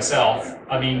 myself.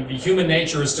 I mean, human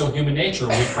nature is still human nature.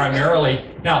 We primarily,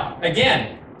 now,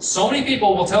 again, so many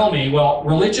people will tell me, well,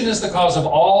 religion is the cause of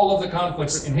all of the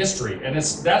conflicts in history, and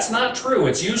that's not true.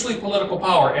 It's usually political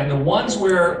power, and the ones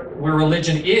where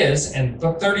religion is, and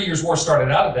the 30 Years' War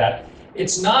started out of that,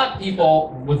 it's not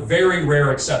people, with very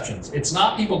rare exceptions, it's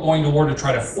not people going to war to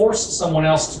try to force someone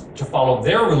else to follow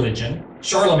their religion.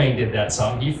 Charlemagne did that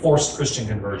some. He forced Christian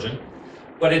conversion.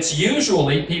 But it's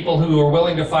usually people who are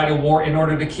willing to fight a war in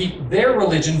order to keep their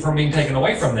religion from being taken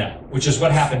away from them, which is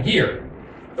what happened here.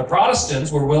 The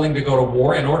Protestants were willing to go to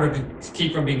war in order to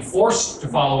keep from being forced to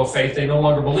follow a faith they no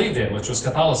longer believed in, which was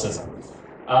Catholicism.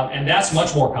 And that's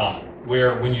much more common,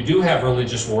 where when you do have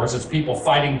religious wars, it's people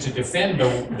fighting to defend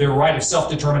their right of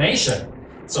self-determination.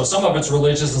 So some of it's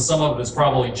religious and some of it is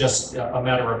probably just a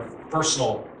matter of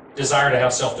personal desire to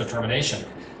have self-determination.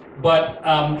 But,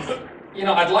 you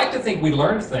know, I'd like to think we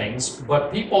learned things,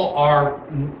 but people are,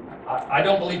 I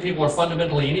don't believe people are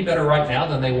fundamentally any better right now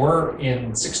than they were in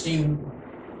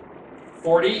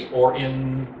 1640 or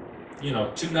in, you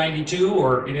know, 292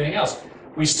 or anything else.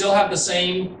 We still have the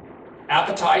same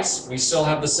appetites, we still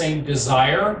have the same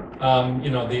desire,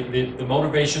 you know, the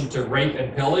motivation to rape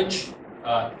and pillage.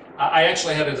 I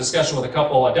actually had a discussion with a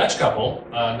Dutch couple,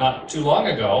 not too long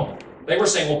ago. They were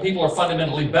saying, well, people are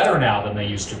fundamentally better now than they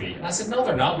used to be. And I said, no,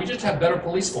 they're not. We just have better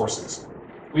police forces.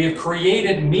 We have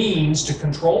created means to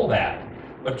control that.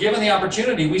 But given the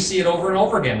opportunity, we see it over and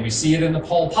over again. We see it in the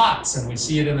Pol Pots, and we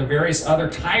see it in the various other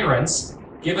tyrants.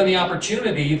 Given the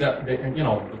opportunity, you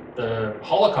know, the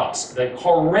Holocaust, the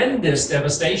horrendous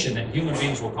devastation that human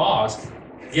beings will cause,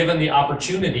 given the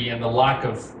opportunity and the lack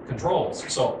of controls.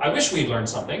 So I wish we'd learned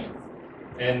something,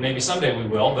 and maybe someday we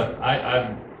will, but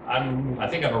I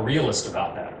think I'm a realist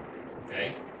about that.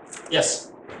 Okay?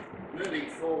 Yes? Moving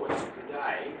forward to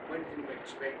today, when can we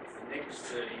expect the next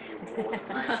 30-year war of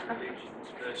major religions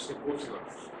versus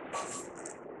Muslims?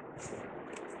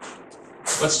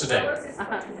 What's today?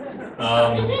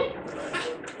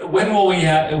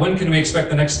 When can we expect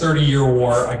the next 30-year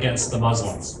war against the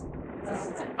Muslims?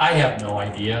 I have no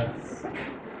idea.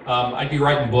 I'd be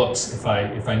writing books if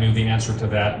I knew the answer to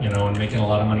that, you know, and making a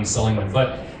lot of money selling them.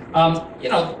 But you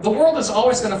know, the world is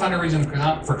always going to find a reason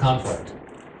for conflict.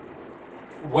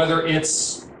 Whether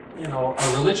it's, you know,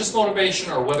 a religious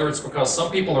motivation or whether it's because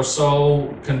some people are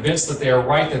so convinced that they are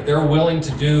right that they're willing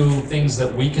to do things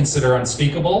that we consider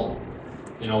unspeakable,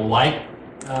 you know, like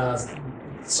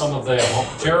some of the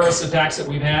terrorist attacks that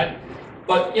we've had.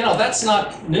 But, you know, that's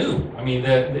not new. I mean,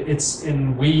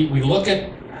 we look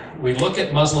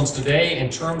at Muslims today in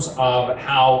terms of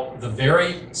how the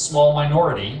very small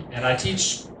minority, and I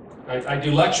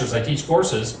do lectures, I teach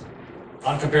courses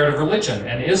on comparative religion,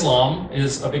 and Islam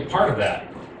is a big part of that.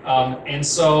 And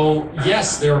so,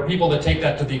 yes, there are people that take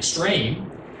that to the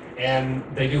extreme, and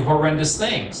they do horrendous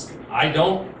things. I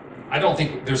don't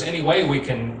think there's any way we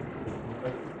can,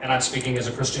 and I'm speaking as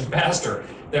a Christian pastor,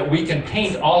 that we can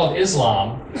paint all of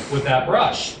Islam with that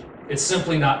brush. It's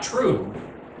simply not true.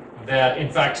 That, in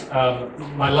fact,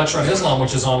 my lecture on Islam,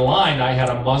 which is online, I had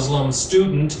a Muslim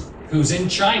student who's in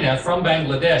China from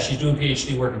Bangladesh. He's doing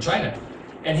PhD work in China.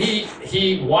 And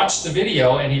he watched the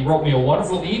video and he wrote me a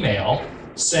wonderful email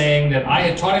saying that I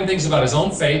had taught him things about his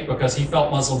own faith because he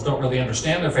felt Muslims don't really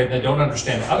understand their faith, they don't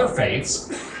understand other faiths.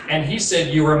 And he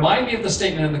said, you remind me of the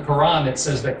statement in the Quran that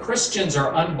says that Christians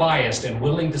are unbiased and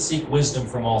willing to seek wisdom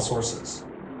from all sources.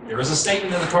 There is a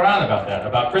statement in the Quran about that,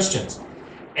 about Christians.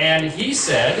 And he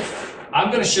said,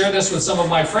 I'm going to share this with some of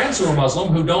my friends who are Muslim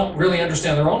who don't really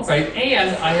understand their own faith,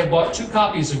 and I have bought 2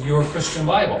 copies of your Christian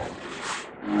Bible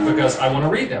because I want to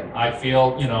read them. I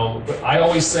feel, you know, I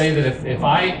always say that if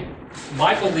my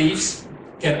beliefs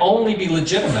can only be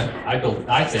legitimate,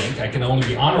 I think, I can only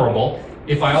be honorable,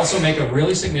 if I also make a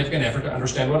really significant effort to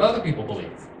understand what other people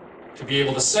believe. To be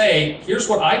able to say, here's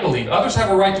what I believe. Others have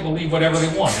a right to believe whatever they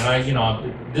want.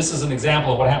 And this is an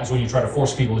example of what happens when you try to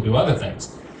force people to do other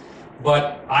things.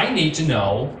 But I need to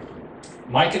know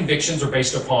my convictions are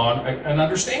based upon an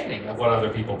understanding of what other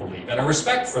people believe and a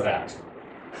respect for that.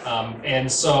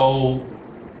 And so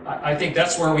I think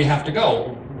that's where we have to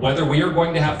go. Whether we are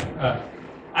going to have,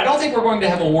 I don't think we're going to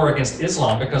have a war against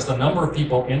Islam because the number of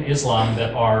people in Islam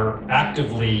that are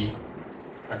actively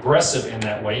aggressive in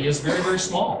that way is very, very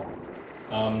small.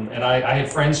 And I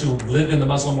have friends who lived in the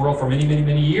Muslim world for many, many,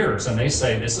 many years, and they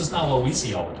say this is not what we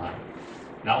see all the time,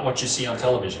 not what you see on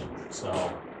television.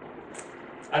 So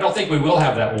I don't think we will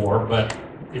have that war, but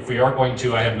if we are going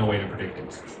to, I have no way to predict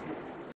it.